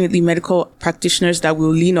definitely medical practitioners that will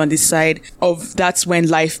lean on the side of that's when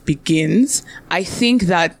life begins, I think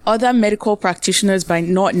that other medical practitioners might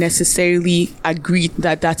not necessarily agree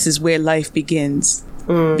that that is where life begins.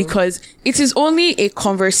 Because it is only a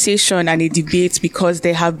conversation and a debate because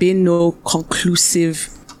there have been no conclusive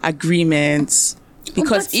agreements.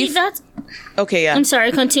 Because okay, yeah. I'm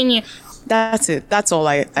sorry, continue. That's it. That's all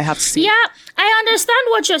I have to say. Yeah, I understand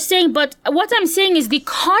what you're saying, but what I'm saying is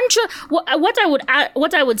what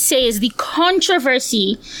I would say is the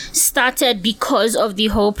controversy started because of the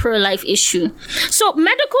whole pro-life issue. So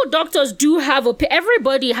medical doctors do have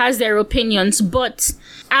everybody has their opinions, but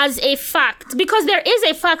as a fact, because there is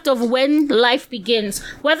a fact of when life begins,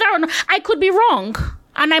 whether or not I could be wrong,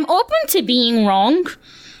 and I'm open to being wrong,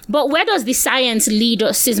 but where does the science lead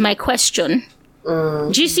us is my question.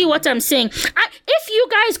 Do you see what I'm saying? If you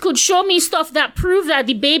guys could show me stuff that prove that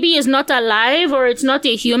the baby is not alive or it's not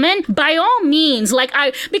a human, by all means,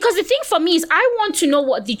 because the thing for me is I want to know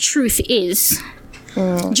what the truth is.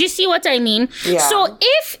 Do you see what I mean? Yeah. So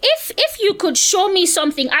if you could show me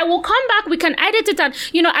something, I will come back, we can edit it, and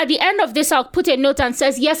at the end of this I'll put a note and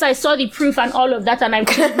says, yes, I saw the proof and all of that, and I've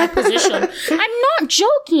changed my position. I'm not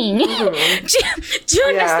joking. Do you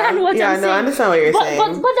understand what I'm saying? Yeah, no, I understand what you're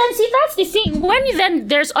saying. But then see, that's the thing. When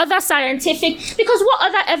there's other scientific, because what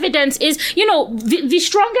other evidence is, the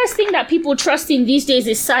strongest thing that people trust in these days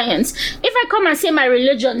is science. If I come and say my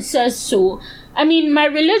religion says so, my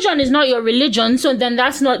religion is not your religion, so then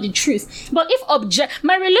that's not the truth. But if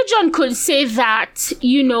my religion could say that,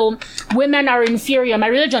 women are inferior. My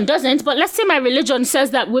religion doesn't, but let's say my religion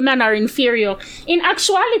says that women are inferior. In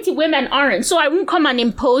actuality, women aren't. So I won't come and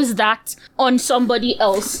impose that on somebody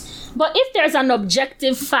else. But if there's an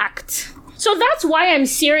objective fact, so that's why I'm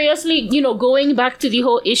seriously, going back to the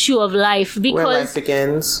whole issue of life, because where life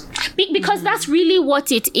begins. Because that's really what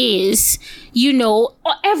it is.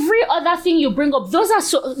 Every other thing you bring up, those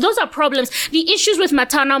are problems. The issues with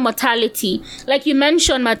maternal mortality, like you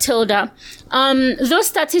mentioned, Matilda, those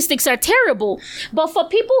statistics are terrible. But for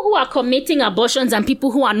people who are committing abortions and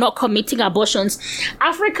people who are not committing abortions,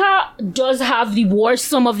 Africa does have the worst,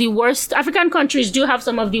 some of the worst. African countries do have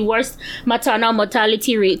some of the worst maternal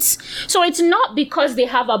mortality rates. So it's not because they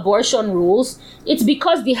have abortion rules. It's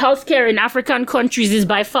because the healthcare in African countries is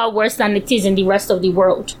by far worse than it is in the rest of the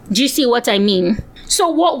world. Do you see what I mean? So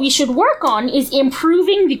what we should work on is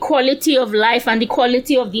improving the quality of life and the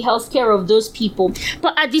quality of the healthcare of those people.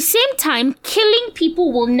 But at the same time, killing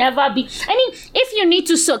people will never be... if you need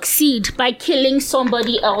to succeed by killing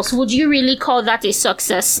somebody else, would you really call that a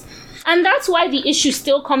success? And that's why the issue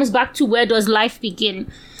still comes back to where does life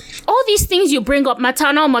begin? All these things you bring up,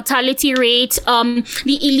 maternal mortality rate,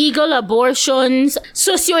 the illegal abortions,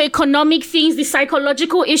 socioeconomic things, the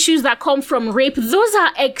psychological issues that come from rape, those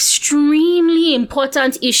are extremely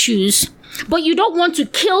important issues. But you don't want to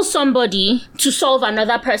kill somebody to solve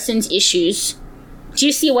another person's issues. Do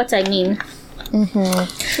you see what I mean?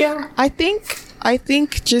 Mm-hmm. Yeah. I think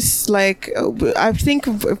just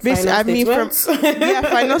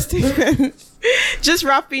final statements. Just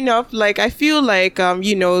wrapping up, I feel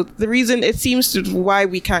the reason it seems to why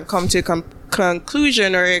we can't come to a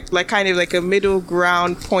conclusion or kind of a middle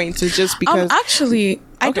ground point is just because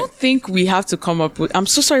I don't think we have to come up with... I'm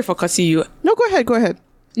so sorry for cutting you. No, go ahead.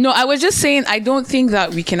 No, I was just saying I don't think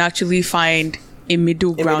that we can actually find a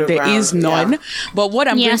middle ground. There is none. But what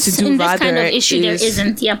I'm going to do in rather this kind of issue, is, there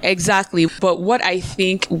isn't. Yeah, exactly. But what I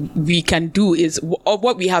think we can do is, or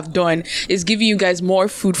what we have done, is giving you guys more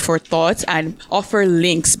food for thought and offer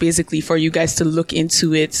links basically for you guys to look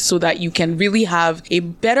into it, so that you can really have a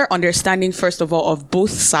better understanding, first of all, of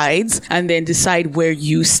both sides, and then decide where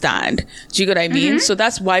you stand. Do you get what I mean? So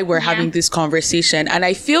that's why we're having this conversation. And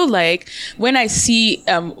I feel like when I see,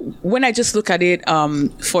 when I just look at it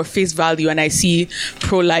for face value, and I see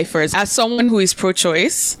pro-lifers, as someone who is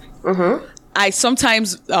pro-choice, I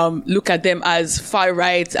sometimes look at them as far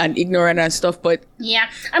right and ignorant and stuff, but yeah,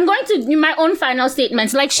 I'm going to do my own final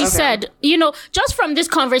statements. Like she said, you know, just from this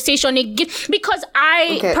conversation, because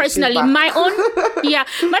I personally, my own,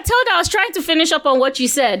 Matilda, I was trying to finish up on what you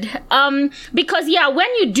said. Because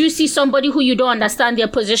when you do see somebody who you don't understand their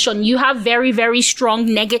position, you have very, very strong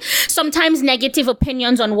sometimes negative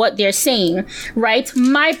opinions on what they're saying, right?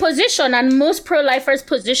 My position and most pro-lifers'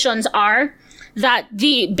 positions are that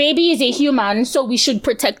the baby is a human, so we should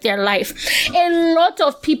protect their life. A lot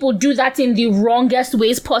of people do that in the wrongest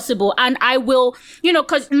ways possible. And I will,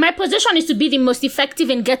 because my position is to be the most effective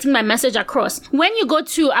in getting my message across. When you go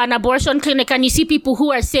to an abortion clinic and you see people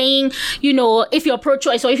who are saying, if you're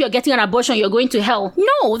pro-choice or if you're getting an abortion, you're going to hell.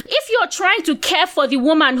 No, if you're trying to care for the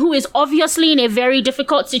woman who is obviously in a very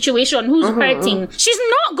difficult situation, who's hurting, she's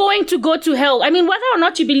not going to go to hell. I mean, whether or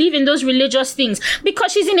not you believe in those religious things,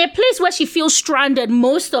 because she's in a place where she feels stranded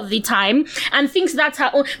most of the time and thinks that's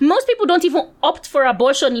her own. Most people don't even opt for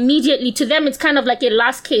abortion immediately. To them, it's kind of like a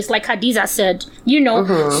last case, like Hadiza said,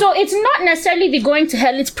 So it's not necessarily the going to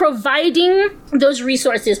hell, it's providing those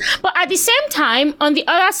resources. But at the same time, on the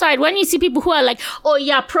other side, when you see people who are like, oh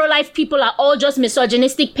yeah, pro-life people are all just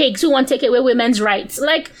misogynistic pigs who want to take away women's rights.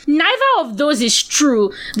 Like, neither of those is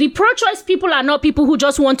true. The pro-choice people are not people who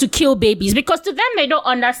just want to kill babies, because to them, they don't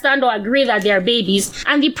understand or agree that they're babies.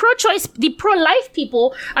 And the pro-life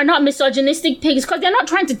people are not misogynistic pigs, because they're not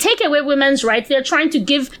trying to take away women's rights. They're trying to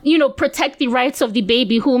protect the rights of the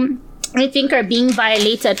baby whom I think are being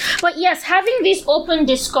violated. But yes, having these open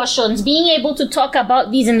discussions, being able to talk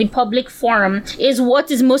about these in the public forum is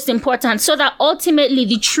what is most important, so that ultimately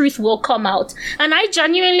the truth will come out. And I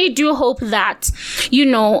genuinely do hope that,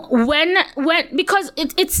 when because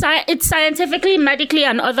it's scientifically, medically,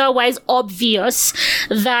 and otherwise obvious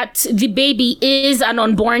that the baby is an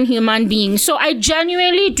unborn human being. So I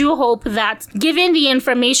genuinely do hope that, given the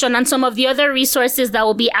information and some of the other resources that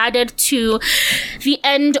will be added to the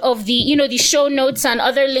end of the show notes and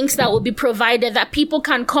other links that will be provided, that people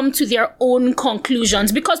can come to their own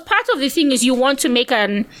conclusions. Because part of the thing is you want to make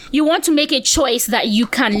a choice that you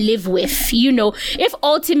can live with. If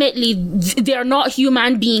ultimately they're not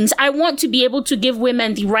human beings, I want to be able to give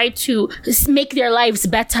women the right to make their lives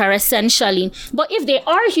better, essentially. But if they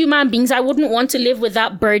are human beings, I wouldn't want to live with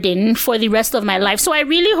that burden for the rest of my life. So I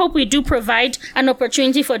really hope we do provide an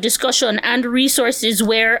opportunity for discussion and resources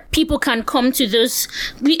where people can come to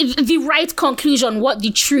the right conclusion, what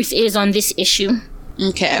the truth is on this issue.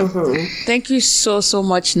 Okay. Thank you so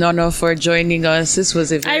much, Nono, for joining us. This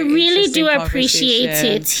was a very I really do appreciate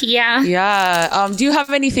it. Yeah. Do you have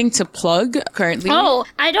anything to plug currently? Oh,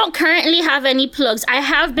 I don't currently have any plugs. I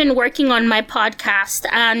have been working on my podcast,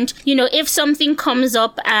 and if something comes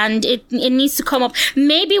up and it needs to come up,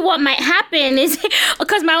 maybe what might happen is,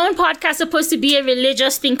 because my own podcast is supposed to be a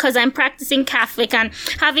religious thing, because I'm practicing Catholic and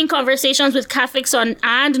having conversations with Catholics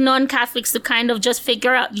and non-Catholics to kind of just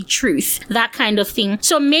figure out the truth, that kind of thing.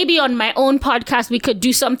 So maybe on my own podcast, we could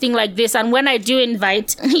do something like this. And when I do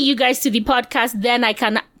invite you guys to the podcast, then I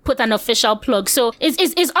can put an official plug. So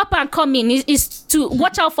it's up and coming. Is to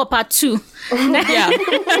watch out for part 2. Yeah.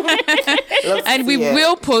 And we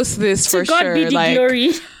will post this for God sure. Be the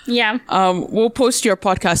glory. Yeah. We'll post your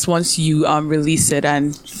podcast once you release it,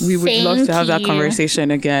 and we would love to have that conversation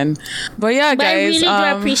again. But yeah, guys, I really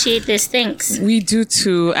do appreciate this. Thanks. We do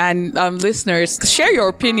too. And listeners, share your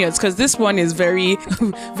opinions, because this one is very,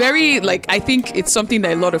 very, I think it's something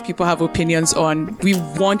that a lot of people have opinions on. We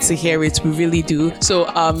want to hear it. We really do. So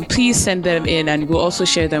please send them in, and we'll also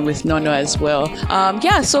share them with Nono as well.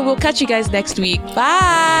 So we'll catch you guys next week.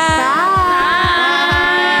 Bye.